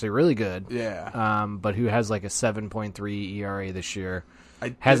be actually really good. Yeah. But who has like a 7.3 ERA this year.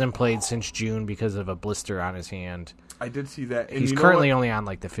 Hasn't played since June because of a blister on his hand. I did see that. And he's currently only on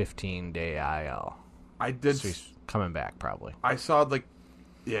like the 15-day IL. So he's coming back probably. I saw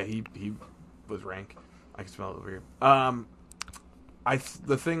he was rank. I can smell it over here.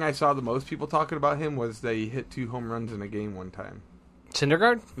 The thing I saw the most people talking about him was that he hit 2 home runs in a game one time.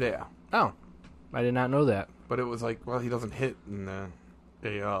 Syndergaard? Yeah. Oh, I did not know that. But it was like, well, he doesn't hit in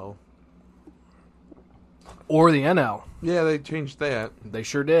the AL. Or the NL. Yeah, they changed that. They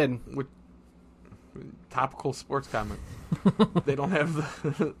sure did. With topical sports comment. They don't have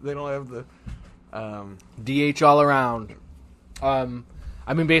the DH all around.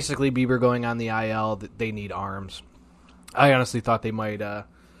 I mean, basically, Bieber going on the IL, they need arms. I honestly thought they might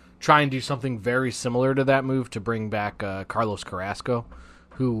try and do something very similar to that move to bring back Carlos Carrasco,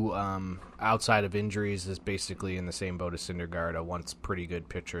 who, outside of injuries, is basically in the same boat as Syndergaard, a once pretty good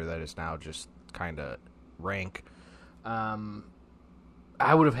pitcher that is now just kind of rank.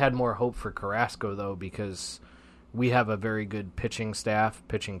 I would have had more hope for Carrasco, though, because we have a very good pitching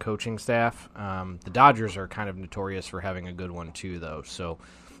coaching staff. The Dodgers are kind of notorious for having a good one, too, though. So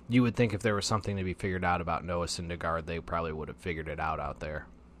you would think if there was something to be figured out about Noah Syndergaard, they probably would have figured it out there.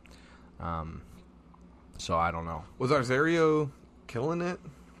 So I don't know. Was Arzario killing it?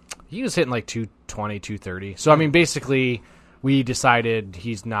 He was hitting like 220, 230. So, I mean, basically, we decided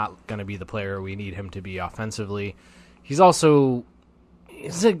he's not going to be the player we need him to be offensively. He's also...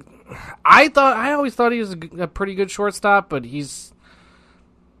 I always thought he was a pretty good shortstop, but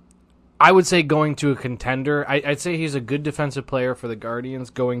I would say going to a contender. I'd say he's a good defensive player for the Guardians.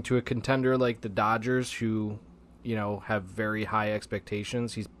 Going to a contender like the Dodgers, who, have very high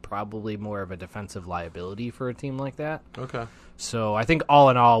expectations, he's probably more of a defensive liability for a team like that. Okay. So I think all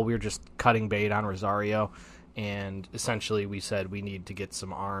in all, we're just cutting bait on Rosario, and essentially we said we need to get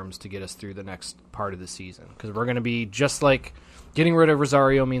some arms to get us through the next part of the season, because we're going to be just like... Getting rid of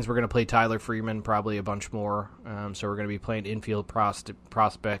Rosario means we're going to play Tyler Freeman probably a bunch more. So we're going to be playing infield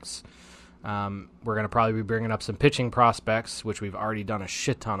prospects. We're going to probably be bringing up some pitching prospects, which we've already done a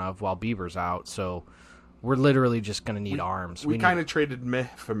shit ton of while Bieber's out. So we're literally just going to need arms. We kind of traded meh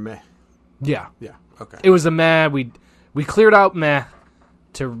for meh. Yeah. Yeah, okay. It was a meh. We cleared out meh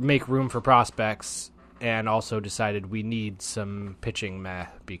to make room for prospects, and also decided we need some pitching meh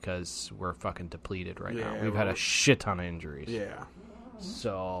because we're fucking depleted right now. We've had a shit ton of injuries. Yeah.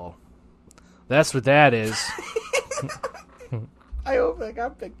 So that's what that is. I hope that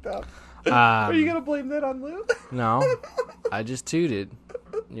got picked up. Are you going to blame that on Lou? No. I just tooted.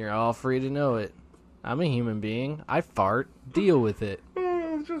 You're all free to know it. I'm a human being. I fart. Deal with it.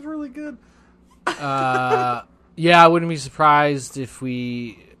 It's just really good. Yeah, I wouldn't be surprised if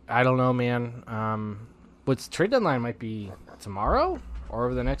we... I don't know, man. What's trade deadline might be tomorrow or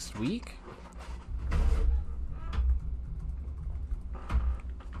over the next week.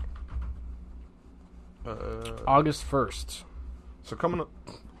 August 1st. So coming up,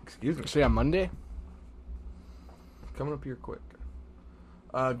 excuse me. So yeah, Monday. Coming up here quick.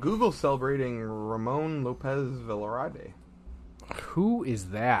 Google celebrating Ramon Lopez Velarde. Who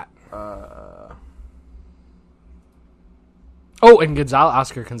is that? Oh, and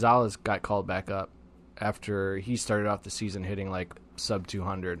Oscar Gonzalez got called back up after he started off the season hitting like sub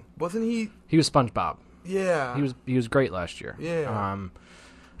 200. Wasn't he? He was SpongeBob. Yeah. He was great last year. Yeah.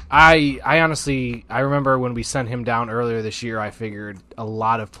 I honestly, I remember when we sent him down earlier this year, I figured a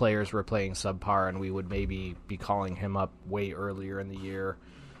lot of players were playing subpar and we would maybe be calling him up way earlier in the year,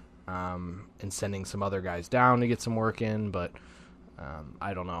 and sending some other guys down to get some work in, but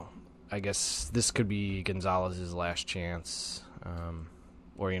I don't know. I guess this could be Gonzalez's last chance.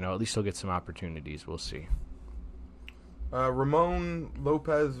 Or, at least he'll get some opportunities. We'll see. Ramon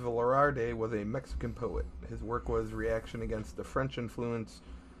Lopez Velarde was a Mexican poet. His work was reaction against the French influence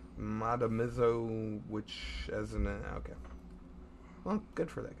Modernismo, which as an... okay. Well, good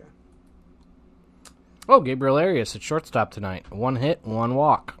for that guy. Oh, Gabriel Arias at shortstop tonight. 1 hit, 1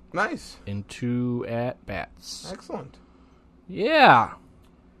 walk. Nice. In 2 at-bats. Excellent. Yeah.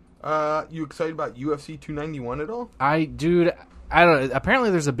 You excited about UFC 291 at all? I don't know.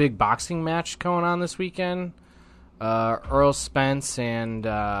 Apparently there's a big boxing match going on this weekend. Earl Spence and...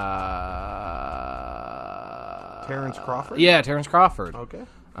 Terrence Crawford? Yeah, Terrence Crawford. Okay.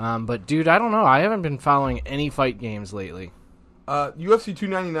 But, dude, I don't know. I haven't been following any fight games lately. UFC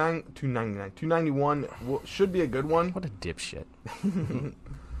 291 should be a good one. What a dipshit.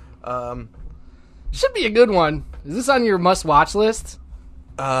 Should be a good one. Is this on your must-watch list?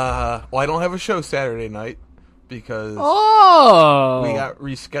 Well, I don't have a show Saturday night because we got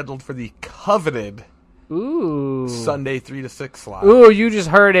rescheduled for the coveted Sunday 3 to 6 slot. Ooh, you just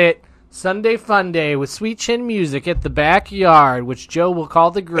heard it. Sunday Fun Day with Sweet Chin Music at the backyard, which Joe will call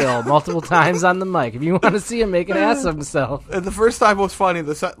the grill multiple times on the mic. If you want to see him make an ass of himself. And the first time was funny.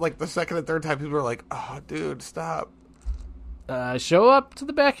 The second and third time, people were like, "Oh, dude, stop." Show up to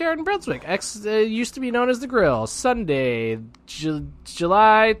the backyard in Brunswick. Used to be known as the grill. Sunday,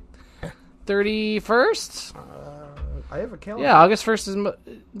 July 31st. I have a calendar. Yeah, August 1st is...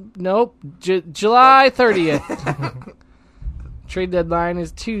 Nope. July 30th. Trade deadline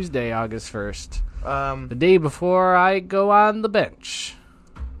is Tuesday, August 1st. The day before I go on the bench.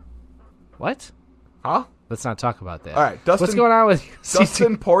 What? Huh? Let's not talk about that. All right, what's going on with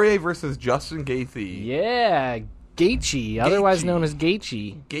Dustin Poirier versus Justin Gaethje? Yeah, Gaethje, otherwise known as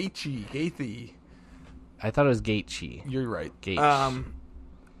Gaethje. Gaethje. I thought it was Gaethje. You're right. Gaethje.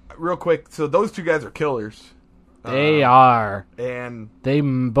 Real quick, so those two guys are killers. They are. And they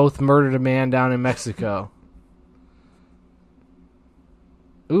both murdered a man down in Mexico.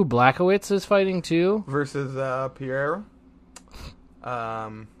 Ooh, Blachowicz is fighting too. Versus Pereira.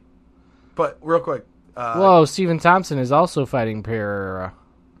 But real quick. Whoa, Stephen Thompson is also fighting Pereira.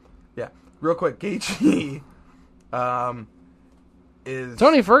 Yeah. Real quick, Gaethje is...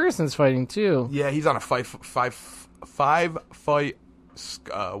 Tony Ferguson's fighting too. Yeah, he's on a five fight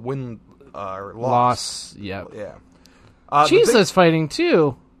win loss. Yep. Yeah. Jesus fighting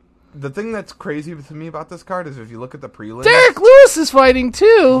too. The thing that's crazy to me about this card is if you look at the prelims, Derek Lewis is fighting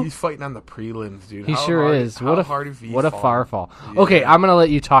too. He's fighting on the prelims, dude. He sure is. What a far fall. Yeah. Okay, I'm gonna let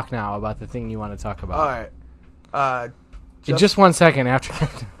you talk now about the thing you want to talk about. All right. Just 1 second after.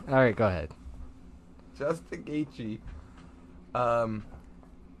 All right, go ahead. Justin Gaethje.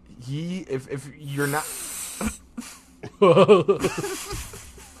 If you're not.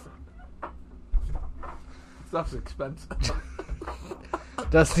 Stuff's expensive.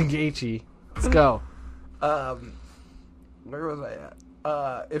 Dustin Gaethje. Let's go. Where was I at?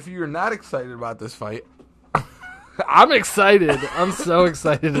 If you're not excited about this fight, I'm excited. I'm so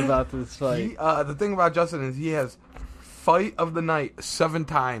excited about this fight. The thing about Justin is he has fight of the night 7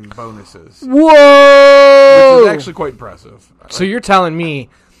 time bonuses. Whoa! Which is actually quite impressive. So you're telling me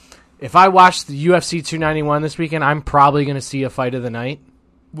if I watch the UFC 291 this weekend, I'm probably going to see a fight of the night?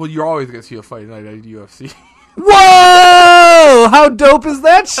 Well, you're always going to see a fight of the night at UFC. Whoa! How dope is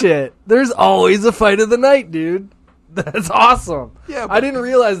that shit? There's always a fight of the night, dude. That's awesome. Yeah, I didn't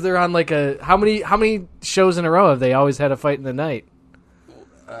realize they're on like a how many shows in a row have they always had a fight in the night?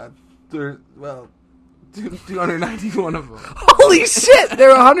 291 of them. Holy shit!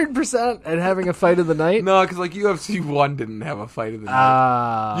 They're 100% at having a fight of the night. No, because like UFC 1 didn't have a fight of the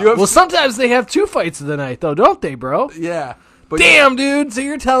night. Well, sometimes they have 2 fights of the night though, don't they, bro? Yeah. But damn, dude. So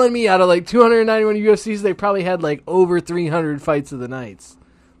you're telling me out of like 291 UFCs, they probably had like over 300 fights of the nights.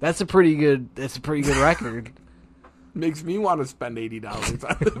 That's a pretty good record. Makes me want to spend $80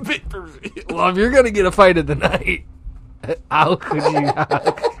 on the pay-per-view. Well, if you're gonna get a fight of the night, how could you? How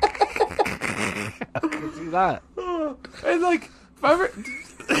could you not? And like, if I ever...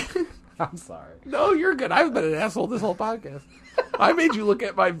 I'm sorry. No, you're good. I've been an asshole this whole podcast. I made you look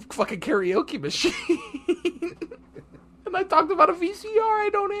at my fucking karaoke machine. And I talked about a VCR I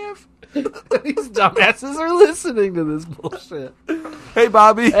don't have. These dumbasses are listening to this bullshit. Hey,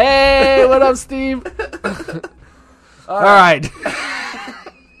 Bobby. Hey, what up, Steve? All right.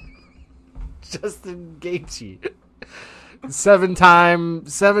 Justin Gaethje. 7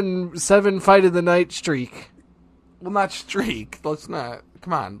 fight of the night streak. Well, not streak. Let's not.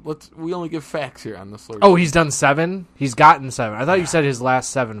 Come on. We only give facts here on the Slurred. Oh, he's done 7? He's gotten 7. I thought you said his last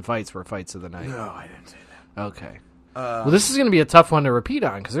 7 fights were fights of the night. No, I didn't say that. Okay. Well, this is going to be a tough one to repeat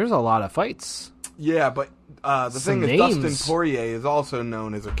on because there's a lot of fights. Yeah, but the thing is, Dustin Poirier is also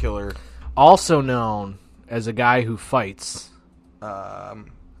known as a killer. Also known as a guy who fights. And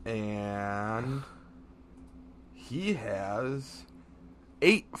he has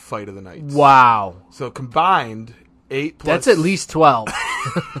 8 fight of the nights. Wow. So combined, 8 plus... That's at least 12.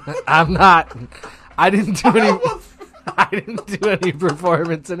 I didn't do any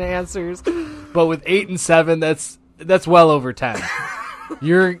performance enhancers, but with 8 and 7, that's well over 10.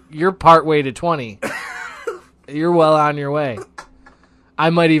 You're part way to 20. You're well on your way. I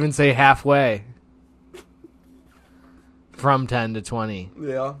might even say halfway from 10 to 20.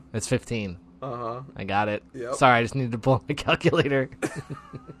 Yeah. That's 15. Uh-huh. I got it. Yep. Sorry, I just needed to pull my calculator.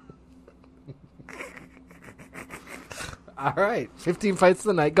 All right. 15 fights of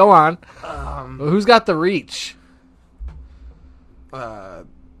the night. Go on. Who's got the reach? One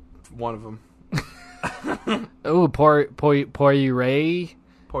of them. Oh, Poirier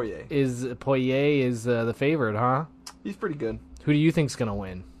is the favorite, huh? He's pretty good. Who do you think's gonna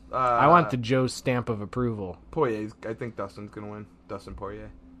win? I want the Joe stamp of approval. Poirier. I think Dustin's gonna win. Dustin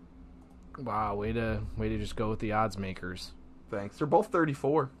Poirier. Wow, way to just go with the odds makers. Thanks. They're both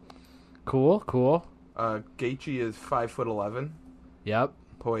 34. Cool. Gaethje is 5'11". Yep.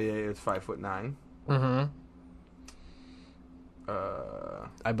 Poirier is 5'9". Mm-hmm.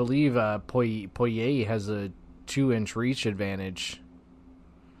 I believe Poirier has a 2-inch reach advantage.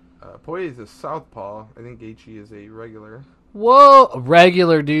 Poirier is a southpaw. I think Gaethje is a regular. Whoa,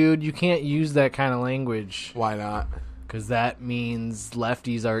 regular, dude. You can't use that kind of language. Why not? Because that means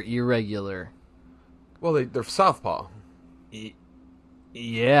lefties are irregular. Well, they're southpaw.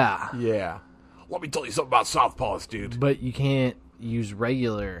 Yeah. Yeah. Let me tell you something about southpaws, dude. But you can't use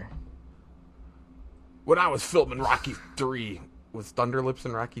regular. When I was filming Rocky 3, was Thunderlips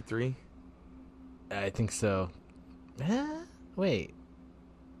in Rocky 3? I think so. Wait.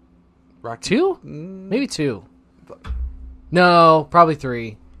 Rocky 2? Maybe 2. No, probably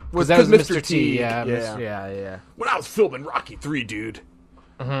 3. Was that was Mr. T. T. Yeah. Yeah. When I was filming Rocky 3, dude.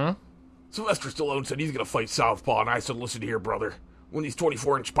 Mm-hmm. Sylvester Stallone said he's going to fight southpaw, and I said, listen here, brother. When these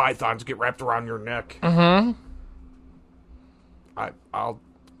 24-inch pythons get wrapped around your neck, mm-hmm. I'll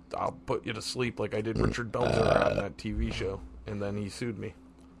put you to sleep like I did Richard Belzer on that TV show. And then he sued me.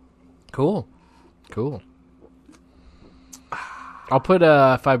 Cool. I'll put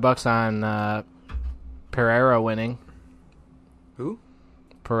 $5 on Pereira winning. Who?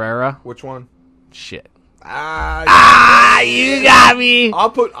 Pereira. Which one? Shit. You got me. I'll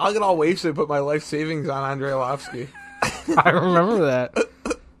get all wasted and put my life savings on Andrei Arlovsky. I remember that.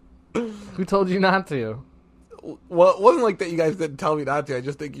 Who told you not to? Well, it wasn't like that you guys didn't tell me not to. I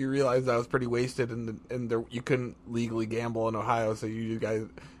just think you realized I was pretty wasted and you couldn't legally gamble in Ohio, so you guys...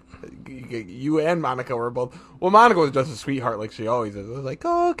 You and Monica were both... Well, Monica was just a sweetheart like she always is. I was like,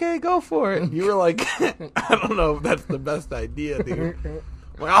 oh, okay, go for it. You were like, I don't know if that's the best idea, dude.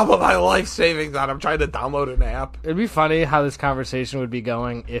 Like, I'll put my life savings on. I'm trying to download an app. It'd be funny how this conversation would be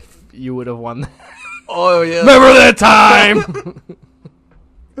going if you would have won. Oh, yeah. Remember that time?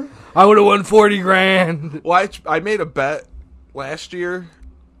 I would have won $40,000. Well, I made a bet last year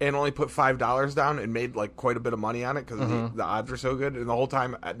and only put $5 down and made like quite a bit of money on it because the odds were so good. And the whole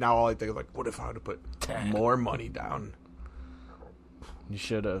time, now all I think is like, what if I would have put more money down? You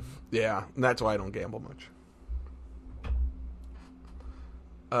should have. Yeah, and that's why I don't gamble much.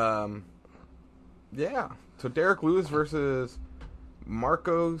 Yeah. So Derek Lewis versus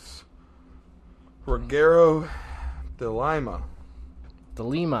Marcos Rogero de Lima.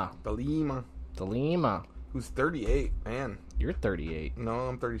 Who's 38, man. You're 38. No,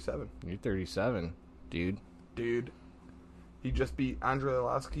 I'm 37. You're 37, dude. He just beat Andrei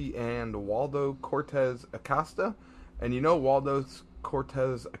Arlovsky and Waldo Cortez Acosta. And you know Waldo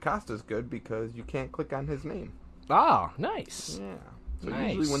Cortez Acosta's good because you can't click on his name. Oh, nice. Yeah. So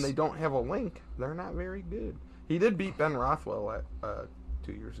usually when they don't have a link, they're not very good. He did beat Ben Rothwell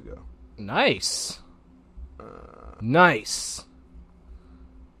 2 years ago. Nice. Nice.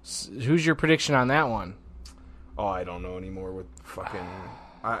 Who's your prediction on that one? Oh, I don't know anymore with fucking...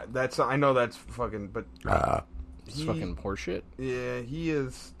 I know that's fucking... But it's fucking horseshit. Yeah, he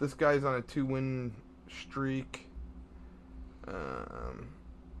is... This guy's on a 2-win streak.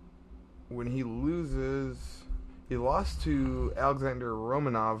 When he loses... He lost to Alexander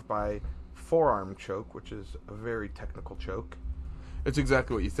Romanov by forearm choke, which is a very technical choke. It's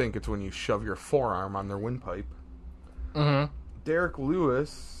exactly what you think. It's when you shove your forearm on their windpipe. Mm-hmm. Derek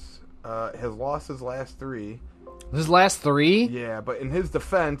Lewis has lost his last 3. His last 3? Yeah, but in his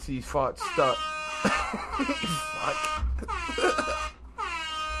defense, he's fought Fuck.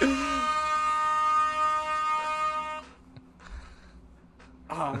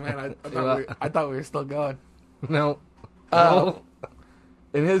 Oh, man, I thought we were still going. No.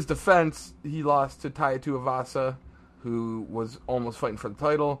 In his defense, he lost to Tai Tuivasa, who was almost fighting for the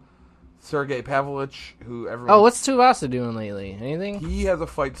title. Sergey Pavlovich, who everyone... Oh, what's Tuivasa doing lately? Anything? He has a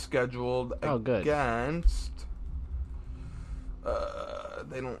fight scheduled good. against...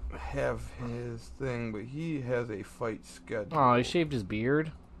 they don't have his thing, but he has a fight scheduled. Oh, he shaved his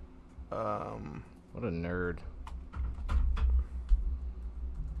beard? What a nerd.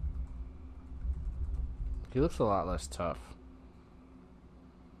 He looks a lot less tough.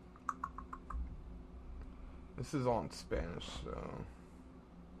 This is all in Spanish, so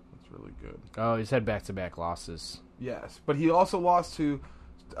that's really good. Oh, he's had back-to-back losses. Yes, but he also lost to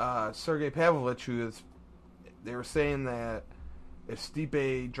Sergey Pavlovich, who is... They were saying that if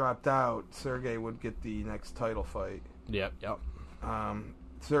Stipe dropped out, Sergey would get the next title fight. Yep.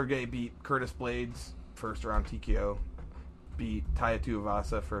 Sergey beat Curtis Blades, first-round TKO. Beat Tai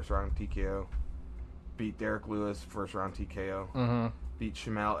Tuivasa, first-round TKO. Beat Derek Lewis, first-round TKO. Mm-hmm. Beat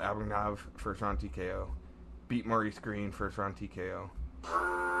Shamal Abinov, first-round TKO. Beat Maurice Green, first-round TKO.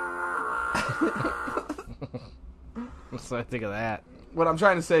 What do I think of that? What I'm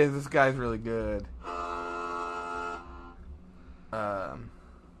trying to say is this guy's really good.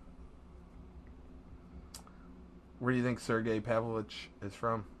 Where do you think Sergey Pavlovich is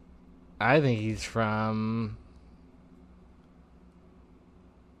from? I think he's from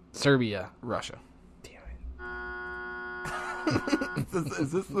Serbia. Russia.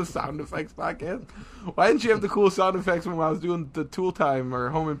 Is this the sound effects podcast? Why didn't you have the cool sound effects when I was doing the Tool Time or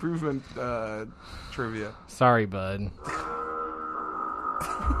Home Improvement trivia? Sorry, bud.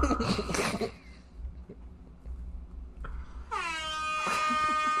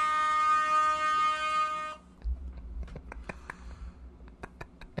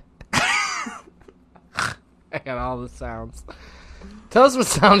 I got all the sounds. Tell us what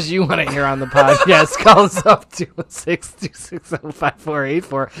sounds you want to hear on the podcast. Call us up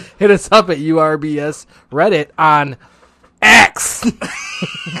 216-260-5484. Hit us up at URBS Reddit on X.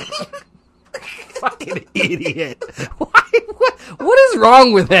 Fucking idiot. What is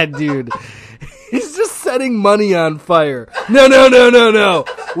wrong with that dude? He's just setting money on fire. No.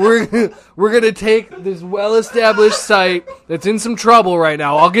 We're going to take this well-established site that's in some trouble right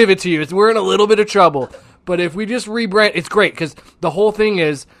now. I'll give it to you. We're in a little bit of trouble. But if we just rebrand, it's great because the whole thing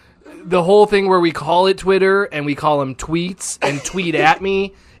where we call it Twitter and we call them tweets and tweet at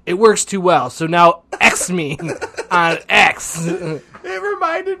me, it works too well. So now X me on X. It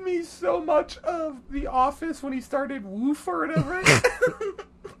reminded me so much of The Office when he started Woof or whatever.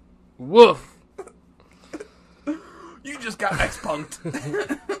 Woof. You just got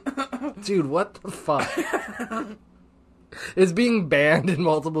X-punked. Dude, what the fuck? It's being banned in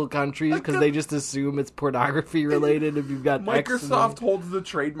multiple countries because they just assume it's pornography related. If you've got Microsoft holds the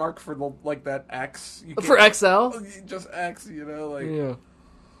trademark for that X for XL, just X, yeah.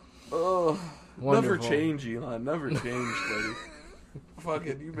 Oh, never change, Elon. Never change, buddy. Fuck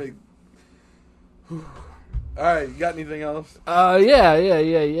it, you make. All right, you got anything else? Yeah.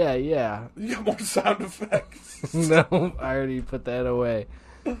 You got more sound effects? No, I already put that away.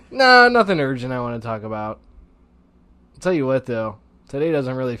 No, nothing urgent I want to talk about. Tell you what, though, today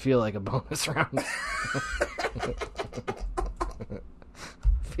doesn't really feel like a bonus round.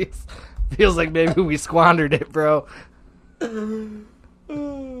 feels like maybe we squandered it, bro.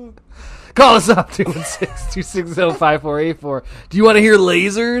 Call us up 216-260-5484. Do you want to hear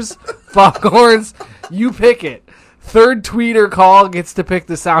lasers, foghorns? You pick it. Third tweeter call gets to pick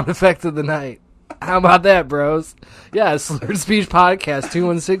the sound effect of the night. How about that, bros? Yeah, Slurred Speech Podcast,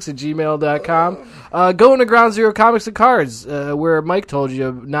 216@gmail.com. Go into Ground Zero Comics and Cards, where Mike told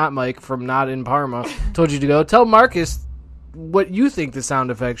you, not Mike from Not in Parma, told you to go. Tell Marcus what you think the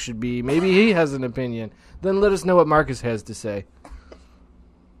sound effect should be. Maybe he has an opinion. Then let us know what Marcus has to say.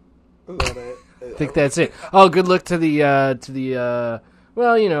 I think that's it. Oh, good luck to the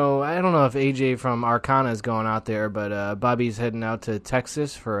well, I don't know if AJ from Arcana is going out there, but Bobby's heading out to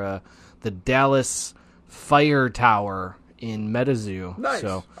Texas for the Dallas Fire Tower in MetaZoo. Nice.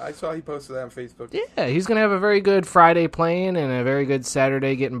 So, I saw he posted that on Facebook. Yeah, he's going to have a very good Friday playing and a very good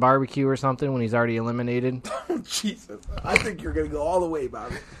Saturday getting barbecue or something when he's already eliminated. Jesus. I think you're going to go all the way,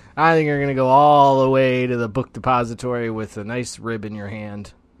 Bobby. I think you're going to go all the way to the book depository with a nice rib in your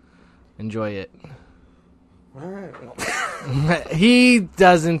hand. Enjoy it. All right. He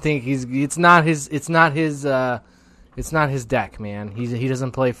doesn't think it's not his deck, man. He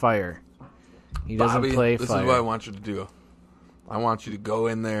doesn't play fire. He doesn't play fire. This is what I want you to do. I want you to go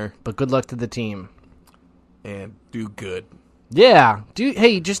in there. But good luck to the team. And do good. Yeah.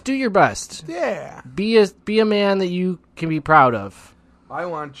 Just do your best. Yeah. Be a man that you can be proud of. I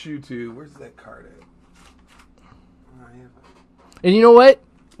want you to. Where's that card at? And you know what?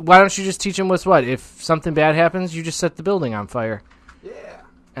 Why don't you just teach him what's what? If something bad happens, you just set the building on fire. Yeah.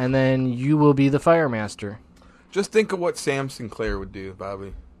 And then you will be the fire master. Just think of what Sam Sinclair would do,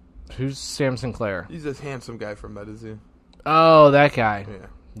 Bobby. Who's Sam Sinclair? He's this handsome guy from MetaZoo. Oh, that guy.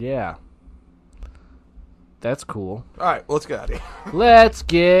 Yeah. That's cool. All right, let's get out of here. Let's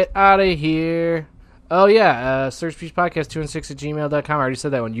get out of here. Oh, yeah. Slurred Speech Podcast, 216@gmail.com. I already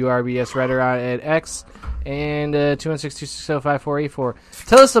said that one. URBS Reddit at X. And 216-260-5484.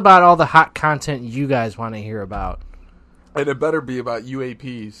 Tell us about all the hot content you guys want to hear about. And it better be about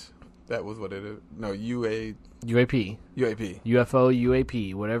UAPs. That was what it is. No, UAP. UFO,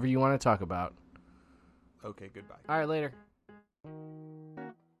 UAP, whatever you want to talk about. Okay, goodbye. All right, later.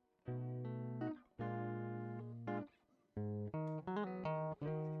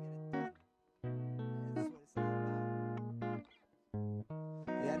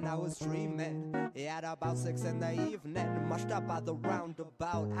 And I was dreaming, at about 6 in the evening, mushed up by the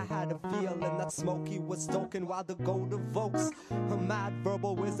roundabout. I had a feeling that Smokey was stoking while the gold evokes a mad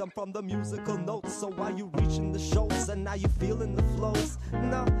verbal wisdom from the musical notes. So while you reaching the shows and now you feeling the flows,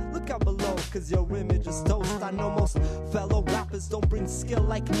 now look out below, cause your image is toast. I know most fellow rappers don't bring skill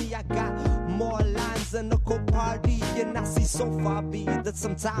like me. I got more lines than a party, and I see so far be that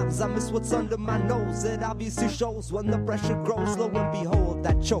sometimes I miss what's under my nose. It obviously shows when the pressure grows. Lo and behold,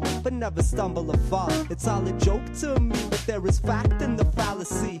 that choke, but never stumble or fall. It's all a joke to me, but there is fact in the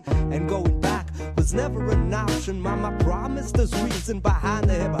fallacy. And going back was never an option. Mama promised there's reason behind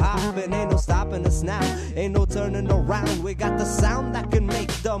the hip hop, and ain't no stopping us now, ain't no turning around. We got the sound that can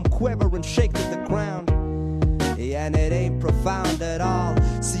make them quiver and shake to the ground. Yeah, and it ain't profound at all.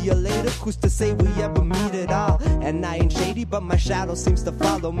 See you later, who's to say we ever meet at all? And I ain't shady, but my shadow seems to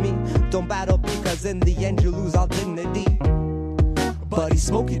follow me. Don't battle because in the end you lose all dignity. Buddy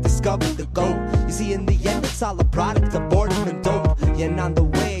Smokey discovered the GOAT. You see, in the end it's all a product of boredom and dope. Yeah, and on the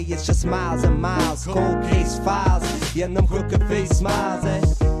way it's just miles and miles, cold case files, yeah, and them crooked face smiles, eh?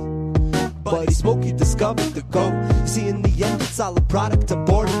 Buddy Smokey discovered the GOAT. You see, in the end it's all a product of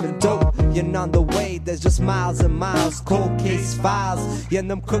boredom and dope. Yeah, and on the way there's just miles and miles, cold case files, yeah,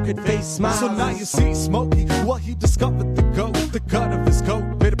 and them crooked face smiles. So now you see Smokey, well, he discovered the GOAT. The cut of his coat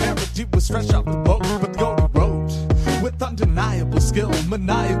made a parody was fresh off the boat, but the GOAT wrote with undeniable skill,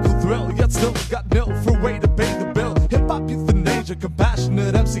 maniacal thrill, yet still got nil for way to pay the bill. Hip-hop euthanasia,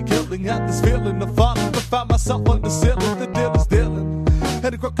 compassionate MC killing. Had this feeling of fun, but found myself on the ceiling. The deal is dealing,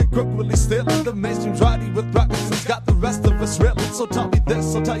 and a crook really stealing. The mainstream's riding with Parkinson's, got the rest of us reeling. So tell me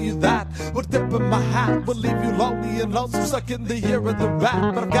this, I'll tell you that. What dip in my hat will leave you lonely and lonesome, stuck in the year of the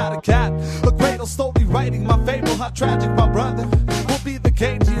rat. But I've got a cat, a cradle, slowly writing my fable. How tragic my brother will be the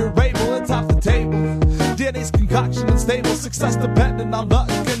cage to your able. It's off the table, DNA's concoction and stable. Success dependent on luck,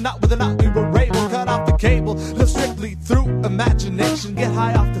 and not with an out we were able. Cut off the cable, live strictly through imagination. Get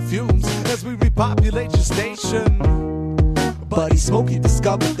high off the fumes as we repopulate your station. Buddy Smokey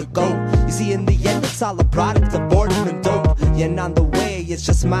discovered the GOAT. You see, in the end it's all a product of boredom and dope. Yeah, and on the way it's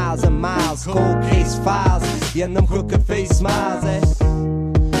just miles and miles, cold case files, yeah, and them crooked face smiles, eh?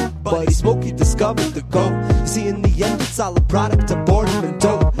 Buddy Smokey discovered the GOAT. You see, in the end it's all a product of boredom and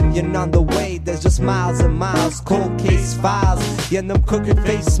dope. Yeah, and on the way there's just miles and miles, cold case files, yeah, and them crooked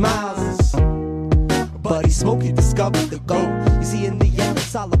face smiles. Buddy Smokey discovered the GOAT. You see, in the end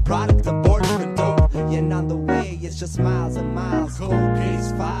it's all a product of boredom and dope. Yeah, and on the way it's just miles and miles, cold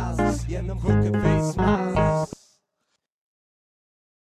case files, yeah, and them crooked face smiles.